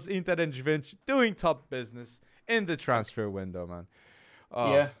 2 clubs, Inter and Juventus, doing top business in the transfer window, man.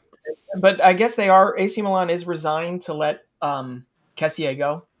 Yeah, but I guess AC Milan is resigned to let Kessié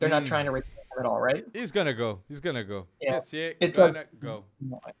go. They're not trying to retain him at all, right? He's gonna go. Yeah. Kessié gonna go.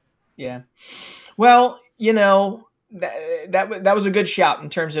 Yeah. Well, you know, that was a good shout in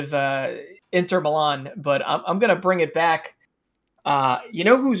terms of Inter Milan, but I'm gonna bring it back. You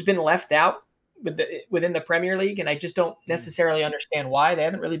know who's been left out within the Premier League, and I just don't necessarily understand why. They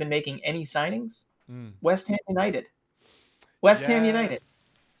haven't really been making any signings. West Ham United. Ham United.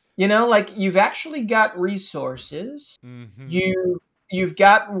 You know, like, you've actually got resources. You've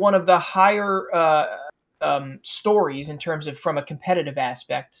got one of the higher stories in terms of from a competitive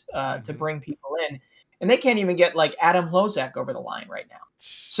aspect to bring people in, and they can't even get like Adam Hlozek over the line right now.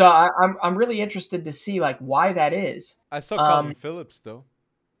 So I'm really interested to see like why that is. I saw Calvin Phillips though.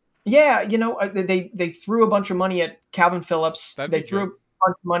 Yeah, you know, they threw a bunch of money at Calvin Phillips. They threw a bunch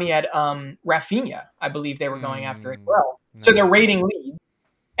of money at Rafinha. I believe they were going after as well. So they're rating leads.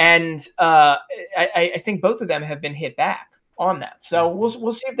 And I think both of them have been hit back on that. So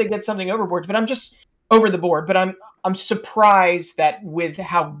we'll see if they get something overboard. But I'm just over the board. But I'm surprised that with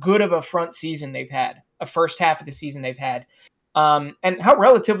how good of a front season they've had, a first half of the season they've had, and how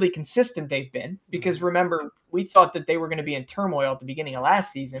relatively consistent they've been. Because remember, we thought that they were going to be in turmoil at the beginning of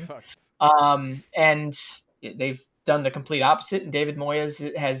last season, and they've done the complete opposite. And David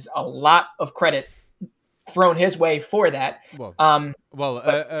Moyes has a lot of credit thrown his way for that.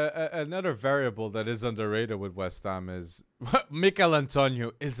 Another variable that is underrated with West Ham is Mikel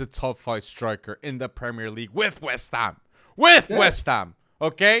Antonio is a top 5 striker in the Premier League with West Ham. West Ham,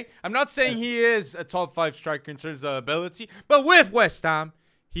 okay? I'm not saying he is a top 5 striker in terms of ability, but with West Ham,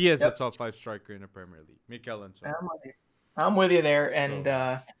 he is a top 5 striker in the Premier League. Mikel Antonio. I'm with you there, and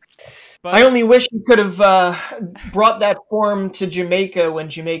I only wish you could have brought that form to Jamaica when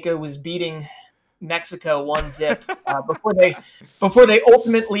Jamaica was beating Mexico 1-0 before they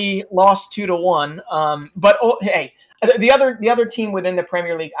ultimately lost 2-1. But hey, the other team within the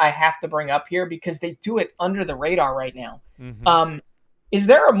Premier League I have to bring up here because they do it under the radar right now. Is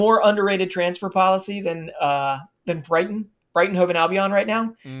there a more underrated transfer policy than Brighton Hove and Albion right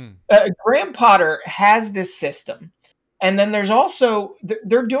now? Graham Potter has this system, and then there's also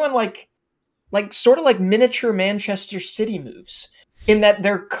they're doing like sort of like miniature Manchester City moves, in that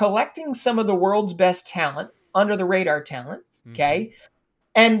they're collecting some of the world's best talent, under the radar talent, okay?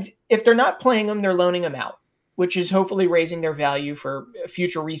 And if they're not playing them, they're loaning them out, which is hopefully raising their value for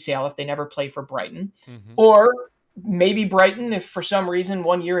future resale if they never play for Brighton. Or maybe Brighton, if for some reason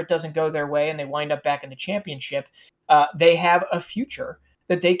 1 year it doesn't go their way and they wind up back in the championship, they have a future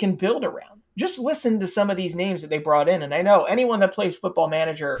that they can build around. Just listen to some of these names that they brought in. And I know anyone that plays Football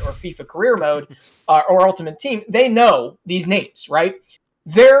Manager or FIFA Career Mode or Ultimate Team, they know these names, right?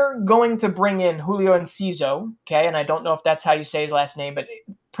 They're going to bring in Julio Enciso, okay? And I don't know if that's how you say his last name, but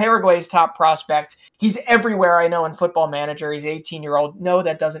Paraguay's top prospect. He's everywhere I know in Football Manager. He's 18-year-old. No,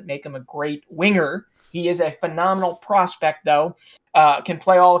 that doesn't make him a great winger. He is a phenomenal prospect, though. Can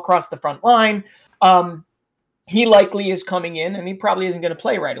play all across the front line. He likely is coming in, and he probably isn't going to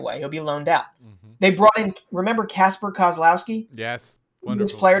play right away. He'll be loaned out. They brought in, remember Kasper Kozlowski? Yes.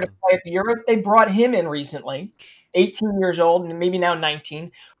 Wonderful player to play at the Europe. They brought him in recently, 18 years old, and maybe now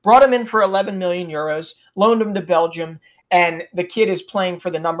 19. Brought him in for 11 million euros, loaned him to Belgium, and the kid is playing for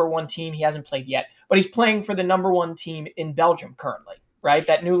the number 1 team. He hasn't played yet, but he's playing for the number 1 team in Belgium currently, right?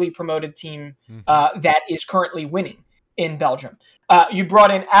 That newly promoted team that is currently winning in Belgium. You brought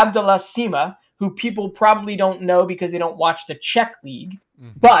in Abdallah Sima, who people probably don't know because they don't watch the Czech league,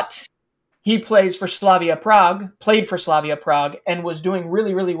 but he played for Slavia Prague, and was doing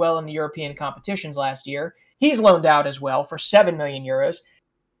really, really well in the European competitions last year. He's loaned out as well for 7 million euros.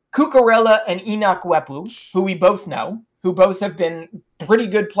 Cucurella and Enoch Wepu, who we both know, who both have been pretty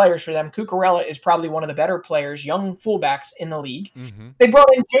good players for them. Cucurella is probably one of the better players, young fullbacks in the league. They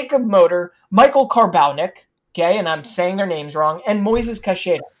brought in Jacob Motor, Michael Karbaunik, okay, and I'm saying their names wrong, and Moises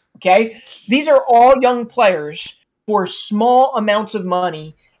Caicedo, okay? These are all young players for small amounts of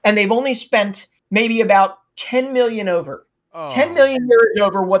money, and they've only spent maybe about 10 million over. 10 million euros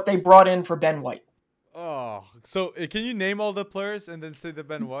over what they brought in for Ben White. Oh, so can you name all the players and then say the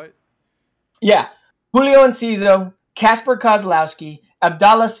Ben White? Yeah. Julio Enciso, Kasper Kozlowski,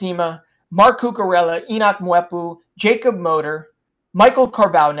 Abdallah Sima, Mark Cucurella, Enoch Mwepu, Jacob Motor, Michael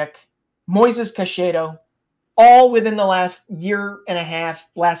Karbaunik, Moises Caicedo, all within the last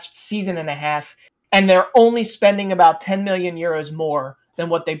season and a half, and they're only spending about 10 million euros more than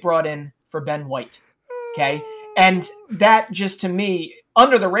what they brought in for Ben White. Okay? And that just, to me,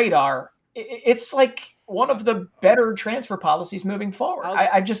 under the radar, it's like one of the better transfer policies moving forward.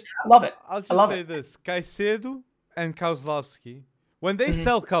 I just love it. I'll just say this. Caicedo and Kozlowski, when they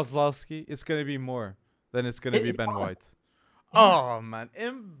sell Kozlowski, it's going to be more than it's going to be Ben White. Yeah. Oh, man.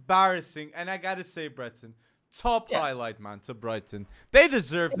 Embarrassing. And I got to say, Breton, top highlight, man, to Brighton. They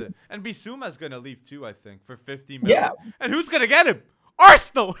deserved it. And Bissouma's going to leave too, I think, for 50 million. Yeah. And who's going to get him?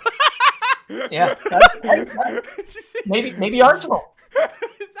 Arsenal! Yeah. Maybe Arsenal.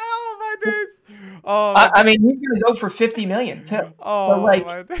 Oh, my days. Oh, I mean, he's going to go for 50 million, too. Oh,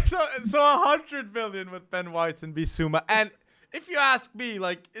 my days. So 100 million with Ben White and Bissouma. And if you ask me,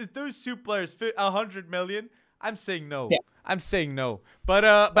 like, is those two players 100 million? I'm saying no. Yeah. I'm saying no. But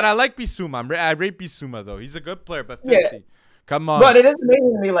I like Bissouma. I rate Bissouma, though. He's a good player, but 50. Yeah. Come on. But it is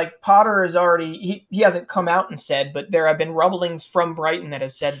amazing to me, like, Potter is already, he hasn't come out and said, but there have been rumblings from Brighton that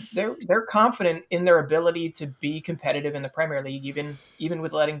has said they're confident in their ability to be competitive in the Premier League, even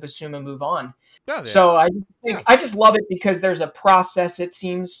with letting Bissouma move on. Yeah, so I just love it because there's a process, it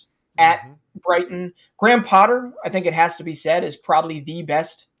seems, at Brighton. Graham Potter, I think it has to be said, is probably the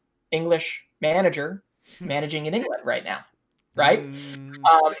best English manager managing in England right now, right?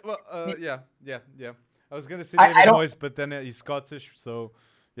 Yeah. I was going to say David Moyes, but then he's Scottish, so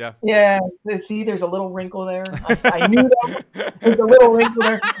yeah. Yeah, see, there's a little wrinkle there. I knew that. There's a little wrinkle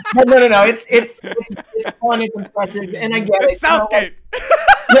there. But no. It's fun, it's impressive, and I get it. Southgate.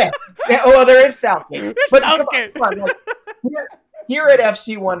 Yeah. Well, there is Southgate. But Southgate. Come on, like, here at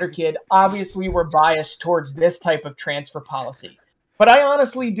FC Wonderkid, obviously we're biased towards this type of transfer policy. But I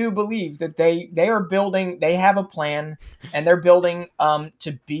honestly do believe that they are building, they have a plan, and they're building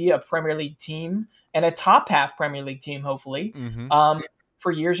to be a Premier League team and a top half Premier League team, hopefully,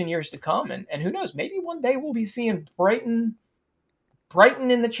 for years and years to come. And who knows, maybe one day we'll be seeing Brighton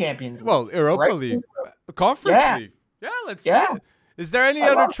in the Champions League. Well, Europa League, Conference League. Yeah, let's see it. Is there any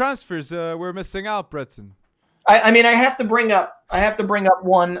other transfers we're missing out, Breton? I mean, I have to bring up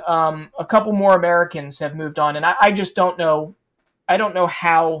one. A couple more Americans have moved on, and I just don't know. I don't know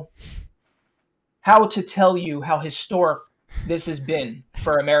how to tell you how historic this has been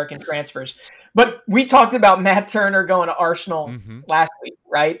for American transfers. But we talked about Matt Turner going to Arsenal last week,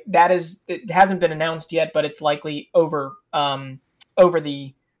 right? It hasn't been announced yet, but it's likely over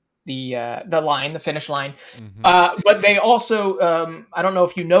the line, the finish line. But they also, I don't know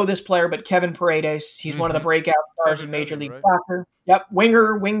if you know this player, but Kevin Paredes, he's one of the breakout stars in Major League Soccer. Yep,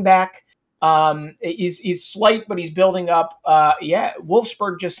 wing back. He's slight, but he's building up.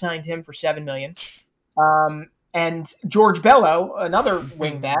 Wolfsburg just signed him for $7 million. And George Bello, another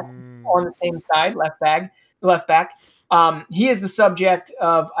wing back on the same side, left back. He is the subject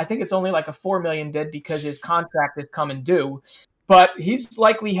of, I think it's only like a $4 million bid because his contract is coming due. But he's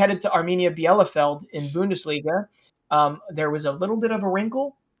likely headed to Arminia Bielefeld in Bundesliga. There was a little bit of a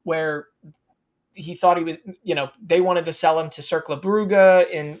wrinkle where he thought he was, they wanted to sell him to Cercle Brugge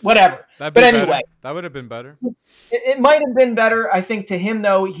and whatever. But anyway, better. That would have been better. It might have been better. I think to him,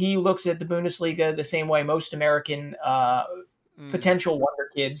 though, he looks at the Bundesliga the same way most American potential wonder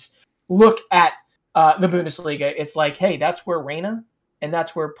kids look at the Bundesliga. It's like, hey, that's where Reyna and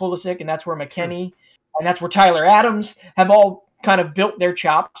that's where Pulisic and that's where McKennie and that's where Tyler Adams have all kind of built their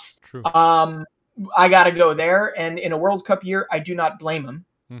chops. True. I got to go there. And in a World Cup year, I do not blame him.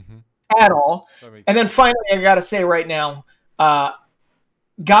 At all. And then finally, I got to say right now,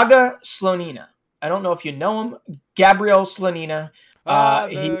 Gaga Slonina. I don't know if you know him. Gabriel Slonina.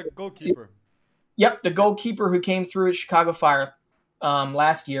 The goalkeeper. Yep, the goalkeeper who came through at Chicago Fire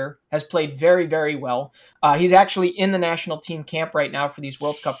last year has played very, very well. He's actually in the national team camp right now for these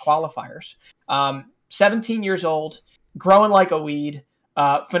World Cup qualifiers. 17 years old, growing like a weed,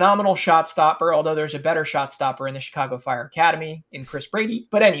 phenomenal shot stopper, although there's a better shot stopper in the Chicago Fire Academy in Chris Brady.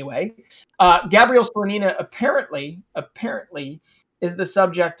 But anyway, Gabriel Slonina apparently is the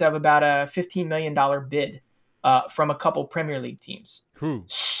subject of about a $15 million bid from a couple Premier League teams. Who?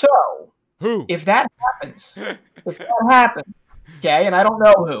 So, who? If that happens, okay, and I don't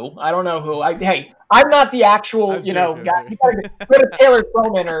know who. Hey, I'm not the actual, guy. You gotta go to Taylor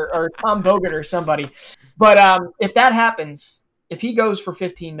Twellman or Tom Bogut or somebody. But if that happens, if he goes for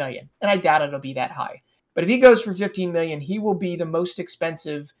 $15 million, and I doubt it'll be that high, but if he goes for $15 million, he will be the most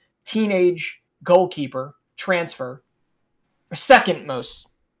expensive teenage goalkeeper transfer, or second most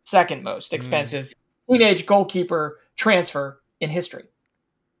expensive teenage goalkeeper transfer in history.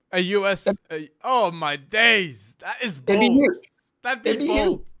 A U.S. Oh my days! That is bold. It'd be huge. That'd be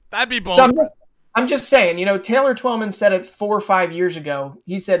bold. That'd be bold. So I'm just saying, Taylor Twellman said it 4 or 5 years ago.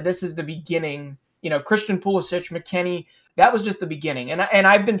 He said this is the beginning. Christian Pulisic, McKennie, that was just the beginning. And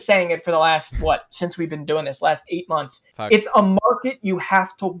I've been saying it for the last, since we've been doing this, last 8 months. Fact. It's a market you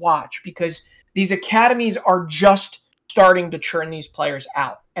have to watch because these academies are just starting to churn these players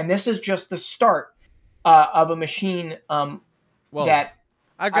out. And this is just the start of a machine that...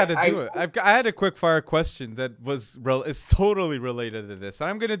 I gotta do it. I had a quick fire question that is totally related to this.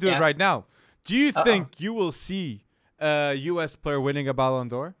 I'm gonna do it right now. Do you think you will see a U.S. player winning a Ballon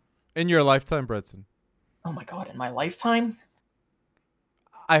d'Or in your lifetime, Breton? Oh my God, in my lifetime?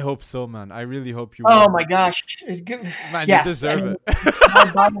 I hope so, man. I really hope you. Oh my gosh, man, yes. You deserve it.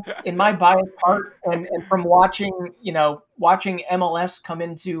 In my biased heart, and from watching MLS come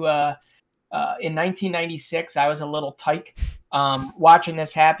into in 1996, I was a little tyke. Watching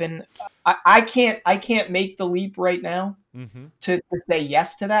this happen, I can't make the leap right now to say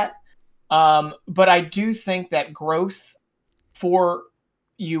yes to that. But I do think that growth for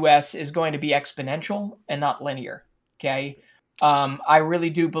US is going to be exponential and not linear. Okay. I really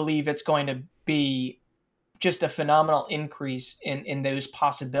do believe it's going to be just a phenomenal increase in those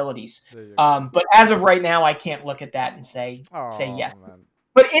possibilities. But as of right now, I can't look at that and say yes. Man.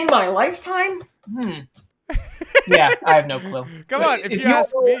 But in my lifetime, yeah, I have no clue. Come on, if you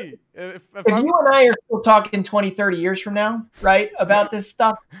ask me. If you and I are still talking 20, 30 years from now, right, about this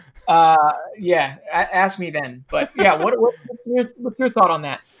stuff, ask me then. But yeah, what's your thought on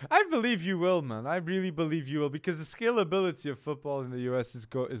that? I believe you will, man. I really believe you will because the scalability of football in the U.S. is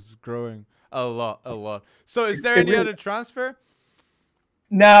growing a lot. So is there any other transfer?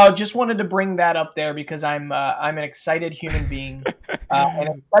 No, just wanted to bring that up there because I'm an excited human being, an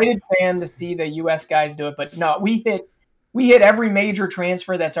excited fan to see the U.S. guys do it. But no, we hit every major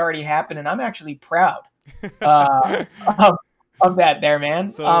transfer that's already happened, and I'm actually proud of that there,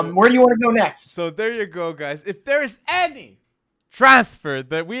 man. So, where do you want to go next? So there you go, guys. If there is any transfer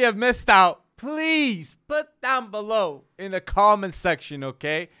that we have missed out, please put down below in the comment section,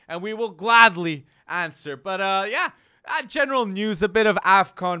 okay? And we will gladly answer. But general news, a bit of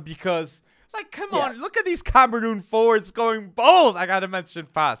AFCON because, come on, look at these Cameroon forwards going bold. I got to mention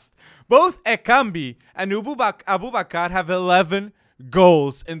fast. Both Ekambi and Abubakar have 11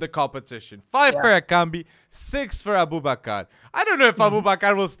 goals in the competition. 5 for Ekambi, 6 for Abubakar. I don't know if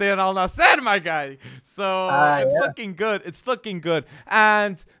Abubakar will stay on Al Nassr, my guy. So it's looking good. It's looking good.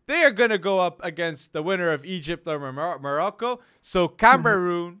 And they are going to go up against the winner of Egypt or Morocco. So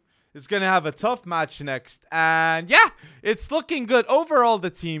Cameroon is going to have a tough match next. And it's looking good. Overall, the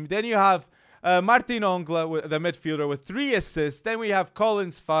team. Then you have Martin Ongla, the midfielder, with 3 assists. Then we have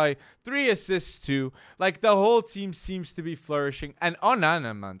Collins Fai, 3 assists too. The whole team seems to be flourishing. And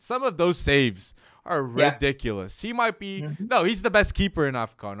Onana, man, some of those saves are ridiculous. He might be... No, he's the best keeper in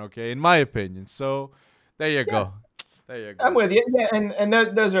AFCON, okay, in my opinion. So, there you go. There you go. I'm with you. Yeah, and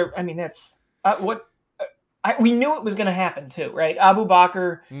those are... I mean, that's... what... we knew it was going to happen too, right?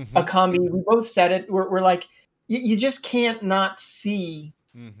 Abubakar, Ekambi, we both said it. We're like, you just can't not see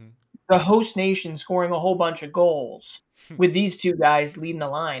the host nation scoring a whole bunch of goals with these two guys leading the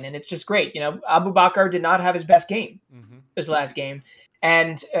line. And it's just great. Abubakar did not have his best game his last game.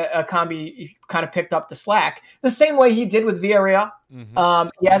 And Ekambi kind of picked up the slack the same way he did with Villarreal.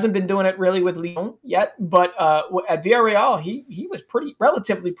 He hasn't been doing it really with Lyon yet, but at Villarreal, he was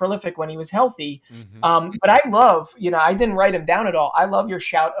relatively prolific when he was healthy. But I love, I didn't write him down at all. I love your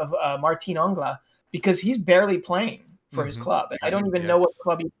shout of Martin Ongla because he's barely playing for his club. And I don't even know what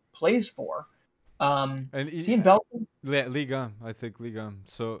club he plays for. And is he in Belgium? Ligue 1, I think Ligue 1.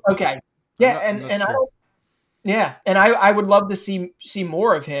 So okay, yeah, and sure. Yeah, and I would love to see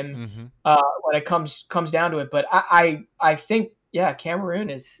more of him Mm-hmm. when it comes down to it. But I think Cameroon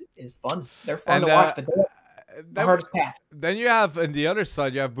is fun. They're fun And to watch, but they're the then, hardest path. then you have on the other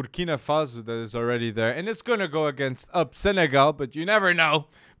side, you have Burkina Faso that is already there, and it's gonna go against Senegal, but you never know.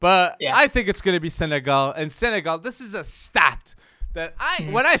 But Yeah. I think it's gonna be Senegal, and Senegal. This is a stat that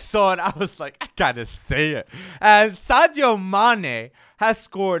when I saw it, I was like, I gotta say it. And Sadio Mane has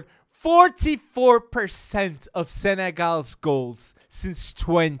scored 44% of Senegal's goals since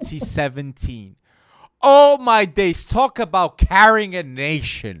 2017. Oh my days! Talk about carrying a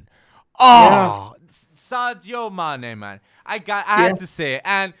nation. Oh, Sadio Mane, man. I had to say it.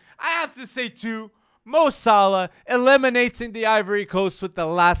 And I have to say, too, Mo Salah eliminating the Ivory Coast with the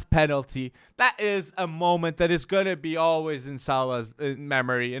last penalty. That is a moment that is going to be always in Salah's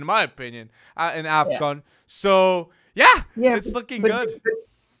memory, in my opinion, in AFCON. Yeah. So, it's looking good.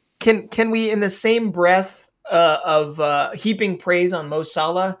 Can we, in the same breath of heaping praise on Mo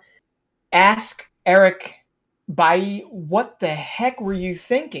Salah, ask Eric Bailly, what the heck were you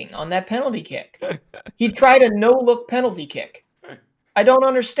thinking on that penalty kick? He tried a no-look penalty kick. I don't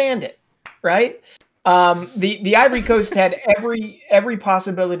understand it, right? The Ivory Coast had every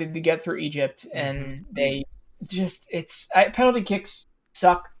possibility to get through Egypt, and they just penalty kicks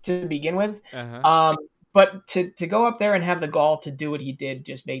suck to begin with. But to go up there and have the gall to do what he did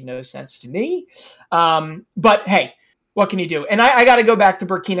just made no sense to me. But hey, what can you do? And I got to go back to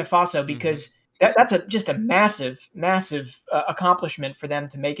Burkina Faso because that's just a massive accomplishment for them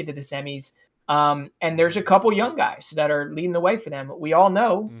to make it to the semis. And there's a couple young guys that are leading the way for them. We all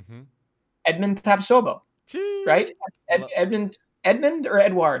know Edmond Tapsoba, right? Edmond or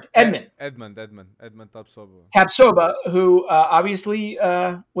Edouard? Edmond Tapsoba. Tapsoba, who obviously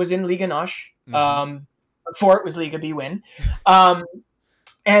was in Liga Nosh. Before it was Liga B win.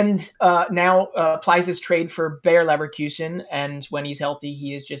 And now applies his trade for Bayer Leverkusen. And when he's healthy,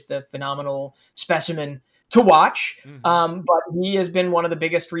 he is just a phenomenal specimen to watch. But he has been one of the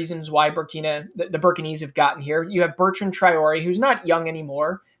biggest reasons why the Burkinese have gotten here. You have Bertrand Traore, who's not young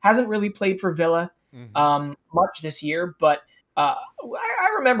anymore, hasn't really played for Villa much this year, but I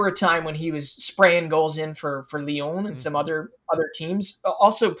remember a time when he was spraying goals in for Lyon and some other teams.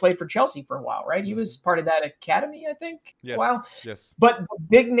 Also played for Chelsea for a while, right? He was part of that academy, I think. Yes. Wow. Yes. But the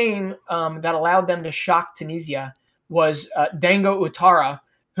big name that allowed them to shock Tunisia was Dango Ouattara,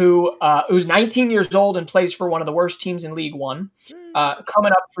 who's 19 years old and plays for one of the worst teams in League One,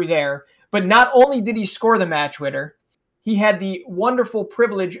 coming up through there. But not only did he score the match winner, he had the wonderful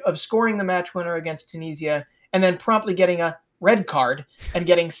privilege of scoring the match winner against Tunisia and then promptly getting a red card and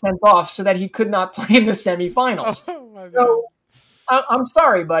getting sent off so that he could not play in the semifinals. So I'm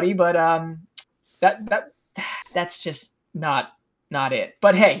sorry, buddy, but that's just not it.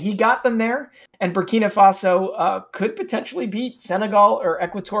 But hey, he got them there, and Burkina Faso could potentially beat Senegal or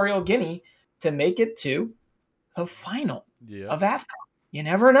Equatorial Guinea to make it to a final of AFCON. You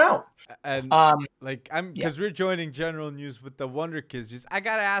never know. And because we're joining general news with the Wonderkids, I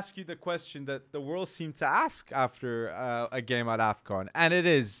gotta ask you the question that the world seemed to ask after a game at AFCON, and it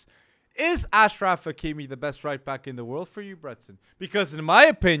is Achraf Hakimi the best right back in the world for you, Bretson? Because in my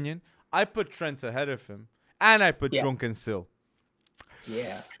opinion, I put Trent ahead of him, and I put Drunken Sil.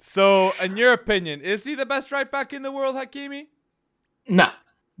 Yeah. So, in your opinion, is he the best right back in the world, Hakimi?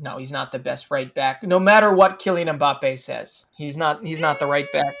 No, he's not the best right back. No matter what Kylian Mbappe says, he's not the right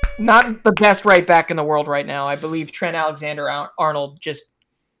back. Not the best right back in the world right now. I believe Trent Alexander-Arnold just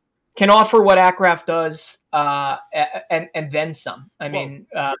can offer what Achraf does, and then some. I mean,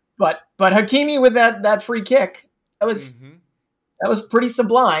 but Hakimi with that free kick, that was pretty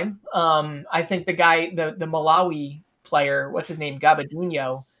sublime. I think the guy, the Malawi player, what's his name,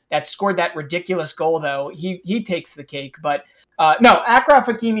 Gabadinho, that scored that ridiculous goal, though, he takes the cake. But no, Achraf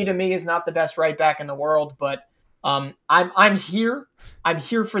Hakimi to me is not the best right back in the world. But I'm here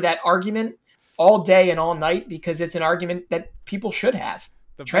for that argument all day and all night because it's an argument that people should have.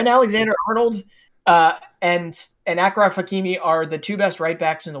 Trent Alexander-Arnold and Achraf Hakimi are the two best right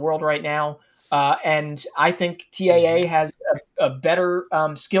backs in the world right now. And I think TAA has a better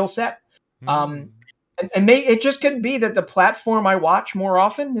skill set. And it just could be that the platform I watch more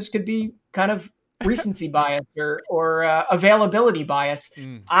often, this could be kind of recency bias or availability bias.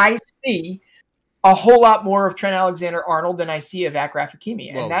 I see a whole lot more of Trent Alexander-Arnold than I see of Achraf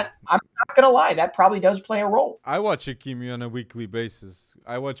Hakimi. And that, I'm not going to lie, that probably does play a role. I watch Hakimi on a weekly basis.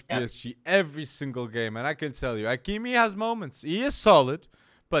 I watch PSG every single game. And I can tell you, Hakimi has moments. He is solid,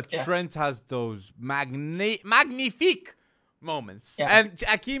 but Trent has those magnifique moments. And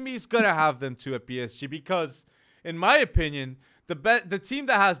Hakimi is going to have them too at PSG because, in my opinion, the team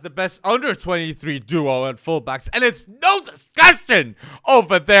that has the best under 23 duo and fullbacks, and it's no discussion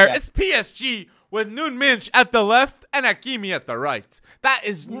over there. Yeah. It's PSG with Noon Minch at the left and Hakimi at the right. That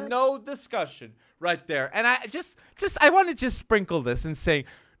is no discussion right there. And I want to just sprinkle this and say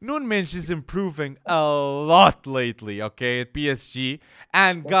Noon Minch is improving a lot lately, okay, at PSG.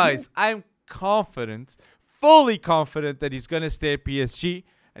 And guys, I'm confident, fully confident that he's going to stay at PSG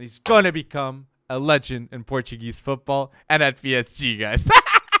and he's going to become a legend in Portuguese football and at PSG, guys.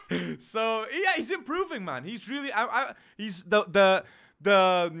 So yeah, he's improving, man. He's really, he's the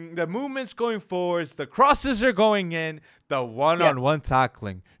movements going forwards, the crosses are going in, the one-on-one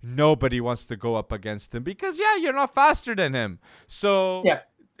tackling. Nobody wants to go up against him because you're not faster than him. So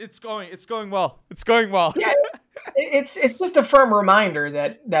it's going well. It's going well. Yeah, it's just a firm reminder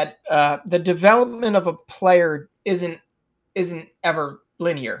that the development of a player isn't ever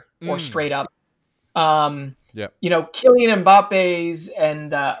linear or straight up. Kylian Mbappe's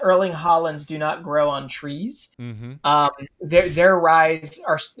and Erling Haaland's do not grow on trees. Their rise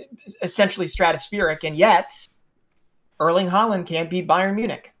are essentially stratospheric, and yet Erling Haaland can't beat Bayern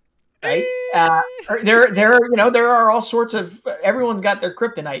Munich. Right? There are all sorts of, everyone's got their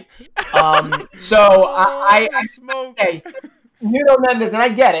kryptonite. So I say Nuno Mendes, and I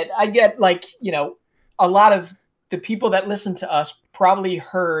get it. I get, a lot of the people that listen to us probably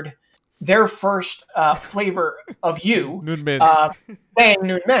heard their first flavor of you saying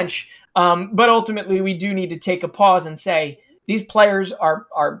Noon Mensch. But ultimately, we do need to take a pause and say these players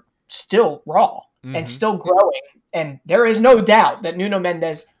are still raw and still growing. And there is no doubt that Nuno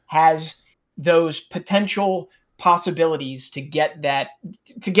Mendes has those potential possibilities to get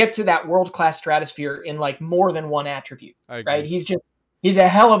to that world-class stratosphere in more than one attribute. Right? He's a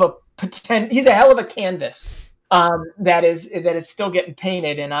hell of a canvas. That is still getting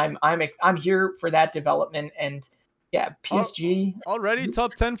painted, and I'm here for that development. And PSG already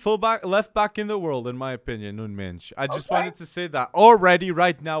top 10 fullback left back in the world, in my opinion. Noon Minch. I just wanted to say that already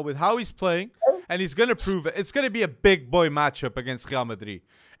right now with how he's playing, and he's gonna prove it. It's gonna be a big boy matchup against Real Madrid.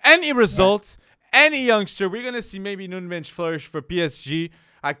 Any result, any youngster, we're gonna see maybe Noon Minch flourish for PSG,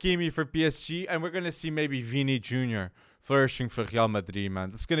 Hakimi for PSG, and we're gonna see maybe Vini Jr. flourishing for Real Madrid. Man,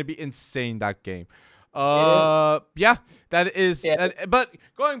 it's gonna be insane, that game. That is. But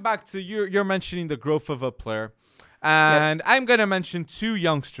going back to you're mentioning the growth of a player, and I'm gonna mention two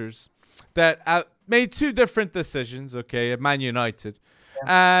youngsters that made two different decisions. Okay, at Man United,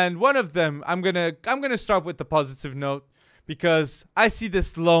 and one of them I'm gonna start with the positive note because I see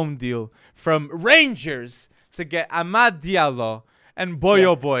this loan deal from Rangers to get Amad Diallo, and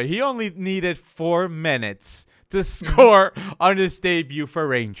boy, he only needed 4 minutes to score on his debut for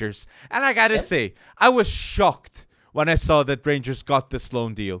Rangers. And I gotta say, I was shocked when I saw that Rangers got this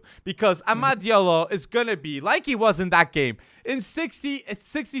loan deal because Amad Diallo is gonna be like he was in that game. In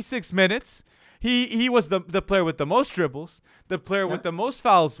 66 minutes, he was the player with the most dribbles, the player with the most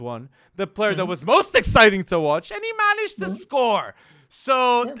fouls won, the player that was most exciting to watch, and he managed to score.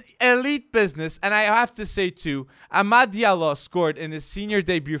 So, elite business. And I have to say, too, Amad Diallo scored in his senior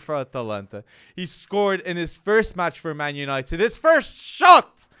debut for Atalanta. He scored in his first match for Man United. His first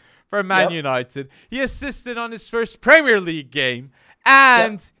shot for Man United. He assisted on his first Premier League game.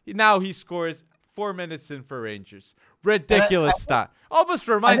 And now he scores 4 minutes in for Rangers. Ridiculous stat. Almost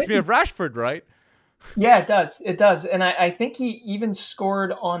reminds me of Rashford, right? Yeah, it does. It does. And I think he even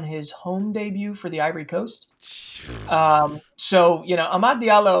scored on his home debut for the Ivory Coast. So, Amad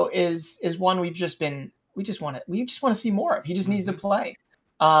Diallo is one we just want to see more of. He just needs to play.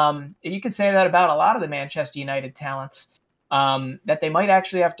 You can say that about a lot of the Manchester United talents that they might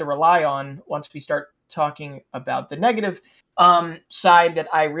actually have to rely on once we start talking about the negative side that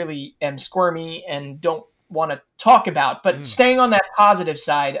I really am squirmy and don't want to talk about. But staying on that positive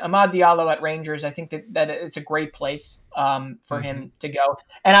side, Amad Diallo at Rangers, I think that it's a great place for him to go.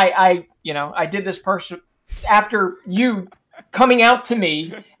 And I did this after you coming out to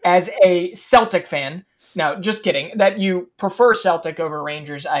me as a Celtic fan. Now, just kidding, that you prefer Celtic over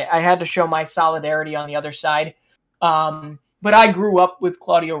Rangers. I had to show my solidarity on the other side. But I grew up with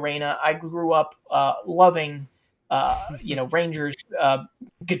Claudio Reyna. I grew up loving Rangers,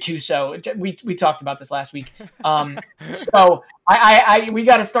 Gattuso. We talked about this last week. So we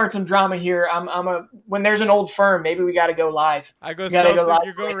got to start some drama here. When there's an old firm, maybe we got to go live. I go Celtic,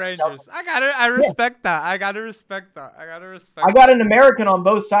 you go Rangers. I respect that. I got an American on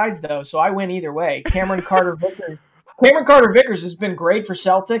both sides though, so I win either way. Cameron Carter-Vickers has been great for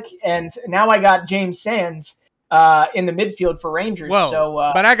Celtic, and now I got James Sands in the midfield for Rangers.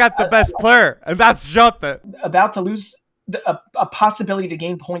 Whoa, but I got the best player, and that's Jota. About to lose a possibility to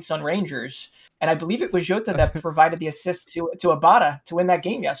gain points on Rangers. And I believe it was Jota that provided the assist to Abada to win that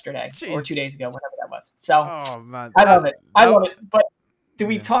game yesterday or 2 days ago, whatever that was. So man, I love it. I love it. But do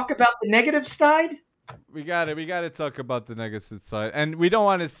we talk about the negative side? We got to talk about the negative side, and we don't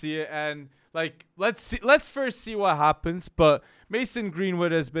want to see it. And like, let's first see what happens. But Mason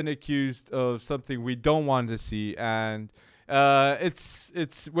Greenwood has been accused of something we don't want to see, and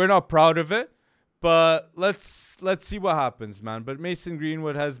we're not proud of it. But let's see what happens, man. But Mason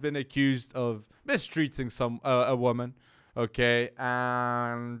Greenwood has been accused of mistreating a woman, okay?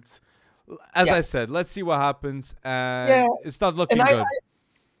 And as I said, let's see what happens. And it's not looking good.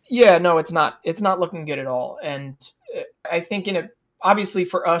 No, it's not. It's not looking good at all. And I think obviously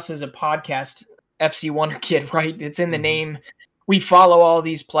for us as a podcast, FC Wonderkid, right? It's in the name. We follow all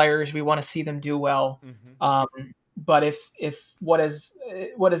these players. We want to see them do well. But if what has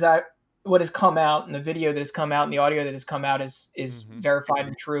come out and the video that has come out and the audio that has come out is verified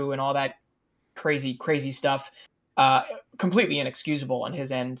and true and all that crazy stuff, completely inexcusable on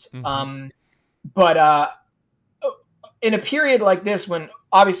his end. But in a period like this, when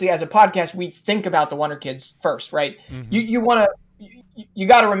obviously as a podcast we think about the Wonderkids first, right? You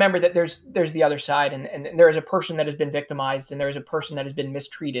got to remember that there's the other side, and there is a person that has been victimized, and there is a person that has been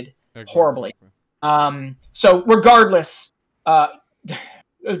mistreated horribly. So regardless,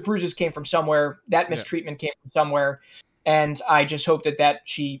 those bruises came from somewhere. That mistreatment came from somewhere. And I just hope that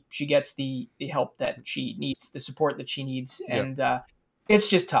she gets the help that she needs, the support that she needs. And it's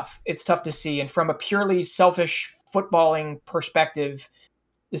just tough. It's tough to see. And from a purely selfish footballing perspective,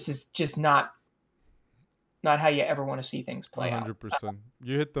 this is just not how you ever want to see things play 100%. Out. 100%.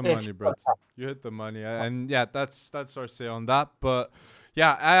 You hit the money, bro. You hit the money. And that's our say on that. But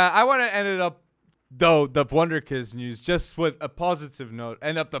I want to end it up, though, the Wonderkids news, just with a positive note,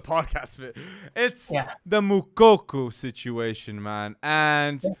 end up the podcast with. It's the Moukoko situation, man.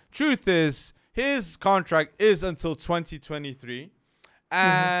 And truth is, his contract is until 2023.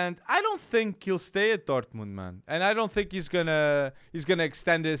 And I don't think he'll stay at Dortmund, man. And I don't think he's gonna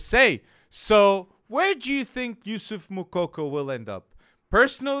extend his say. So where do you think Yusuf Moukoko will end up?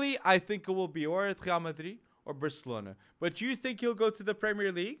 Personally, I think it will be or at Real Madrid or Barcelona. But do you think he'll go to the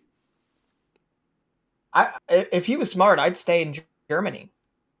Premier League? If he was smart, I'd stay in Germany.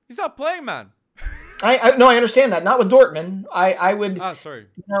 He's not playing, man. I understand that. Not with Dortmund. I would. Sorry.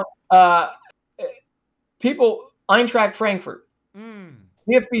 People Eintracht Frankfurt,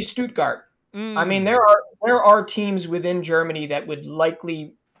 VfB Stuttgart. I mean, there are teams within Germany that would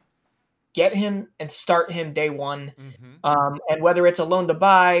likely get him and start him day one. And whether it's a loan to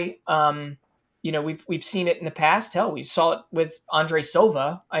buy, we've seen it in the past. Hell, we saw it with Andre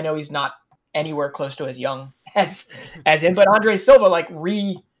Silva. I know he's not anywhere close to as young as him, but Andre Silva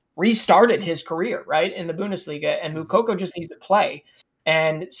restarted his career right in the Bundesliga, and Moukoko just needs to play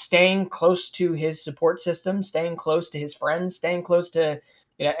and staying close to his support system, staying close to his friends, staying close to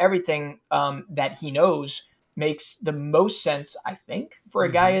everything that he knows makes the most sense, I think, for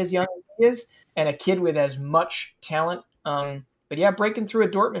a guy as young as he is and a kid with as much talent. But breaking through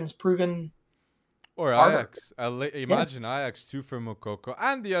at Dortmund's proven. Or Ajax. Imagine Ajax too for Moukoko.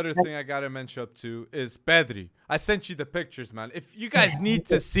 And the other thing I got to mention up to is Pedri. I sent you the pictures, man. If you guys need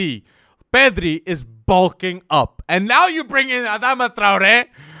to see, Pedri is bulking up. And now you bring in Adama Traoré.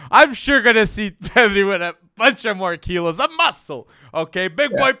 I'm sure going to see Pedri with a bunch of more kilos of muscle. Okay,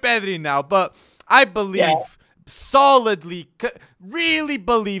 big boy Pedri now. But I believe really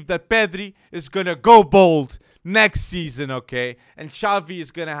believe that Pedri is going to go bold next season, okay? And Xavi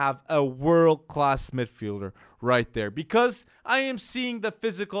is going to have a world-class midfielder right there because I am seeing the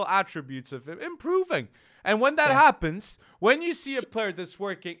physical attributes of him improving. And when that happens, when you see a player that's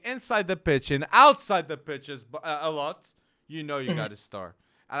working inside the pitch and outside the pitches a lot, you got a star.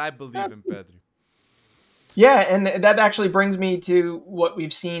 And I believe in Pedri. Yeah, and that actually brings me to what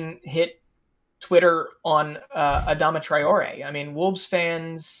we've seen hit Twitter on Adama Traoré. I mean, Wolves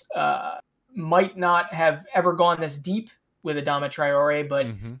fans might not have ever gone this deep with Adama Traoré, but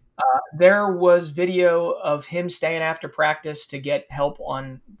there was video of him staying after practice to get help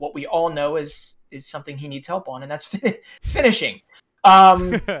on what we all know is something he needs help on, and that's finishing.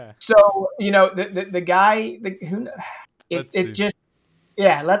 So the guy,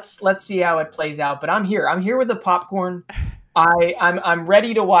 let's see how it plays out. But I'm here with the popcorn. I'm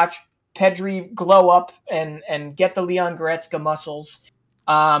ready to watch Pedri glow up and get the Leon Goretzka muscles.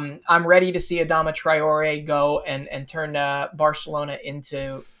 I'm ready to see Adama Traoré go and turn Barcelona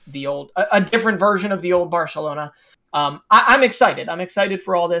into a different version of the old Barcelona. I'm excited. I'm excited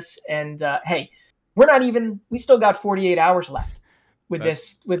for all this. And hey, we still got 48 hours left. with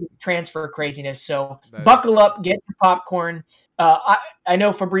with transfer craziness. So That buckle up, get your popcorn. I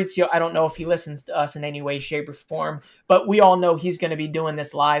know Fabrizio. I don't know if he listens to us in any way, shape, or form, but we all know he's going to be doing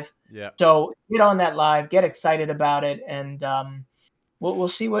this live. Yeah. So get on that live, get excited about it, and we'll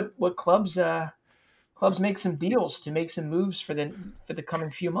see what clubs make some deals to make some moves for the coming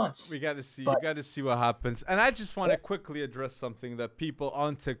few months. We got to see. You got to see what happens. And I just want to quickly address something that people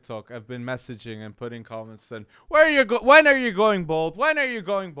on TikTok have been messaging and putting comments in. When are you going bold? When are you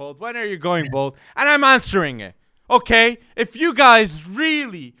going bold? When are you going bold? And I'm answering it. Okay? If you guys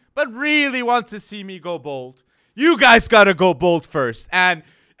really want to see me go bold, you guys got to go bold first. And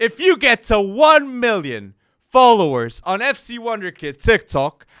if you get to 1 million followers on FC Wonderkid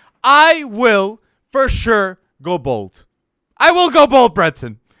TikTok, I will for sure go bold. I will go bold,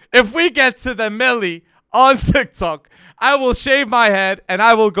 Breton. If we get to the milli on TikTok, I will shave my head and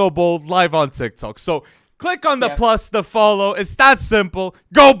I will go bold live on TikTok. So click on the plus, the follow. It's that simple.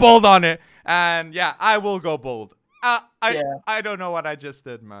 Go bold on it. And yeah, I will go bold. I don't know what I just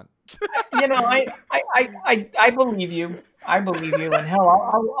did, man. I believe you. I believe you. And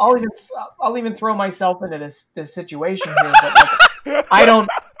hell, I'll even throw myself into this situation here. But I don't.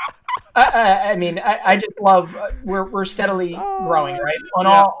 I mean, I just love we're steadily growing, right? On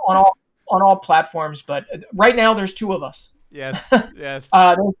all platforms, but right now there's two of us. Yes.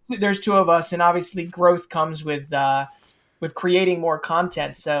 There's two of us, and obviously growth comes with creating more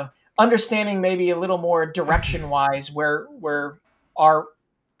content. So understanding maybe a little more direction wise where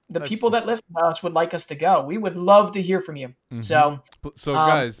the people that listen to us would like us to go. We would love to hear from you. Mm-hmm. So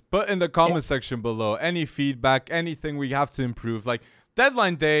guys, put in the comment section below any feedback, anything we have to improve, like.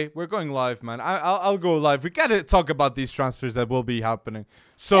 Deadline day, we're going live, man. I'll go live. We gotta talk about these transfers that will be happening.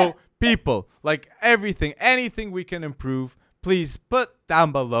 So, people, like anything we can improve, please put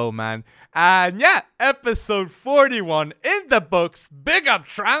down below, man. And yeah, episode 41 in the books. Big up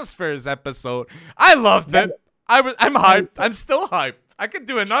transfers episode. I loved it. I'm hyped. I'm still hyped. I could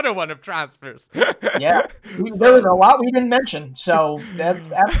do another one of transfers. Yeah, there was a lot we didn't mention, so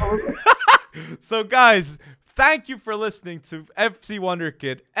that's absolutely. So, guys. Thank you for listening to FC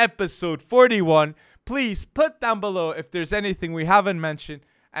Wonderkid episode 41. Please put down below if there's anything we haven't mentioned.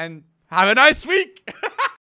 And have a nice week.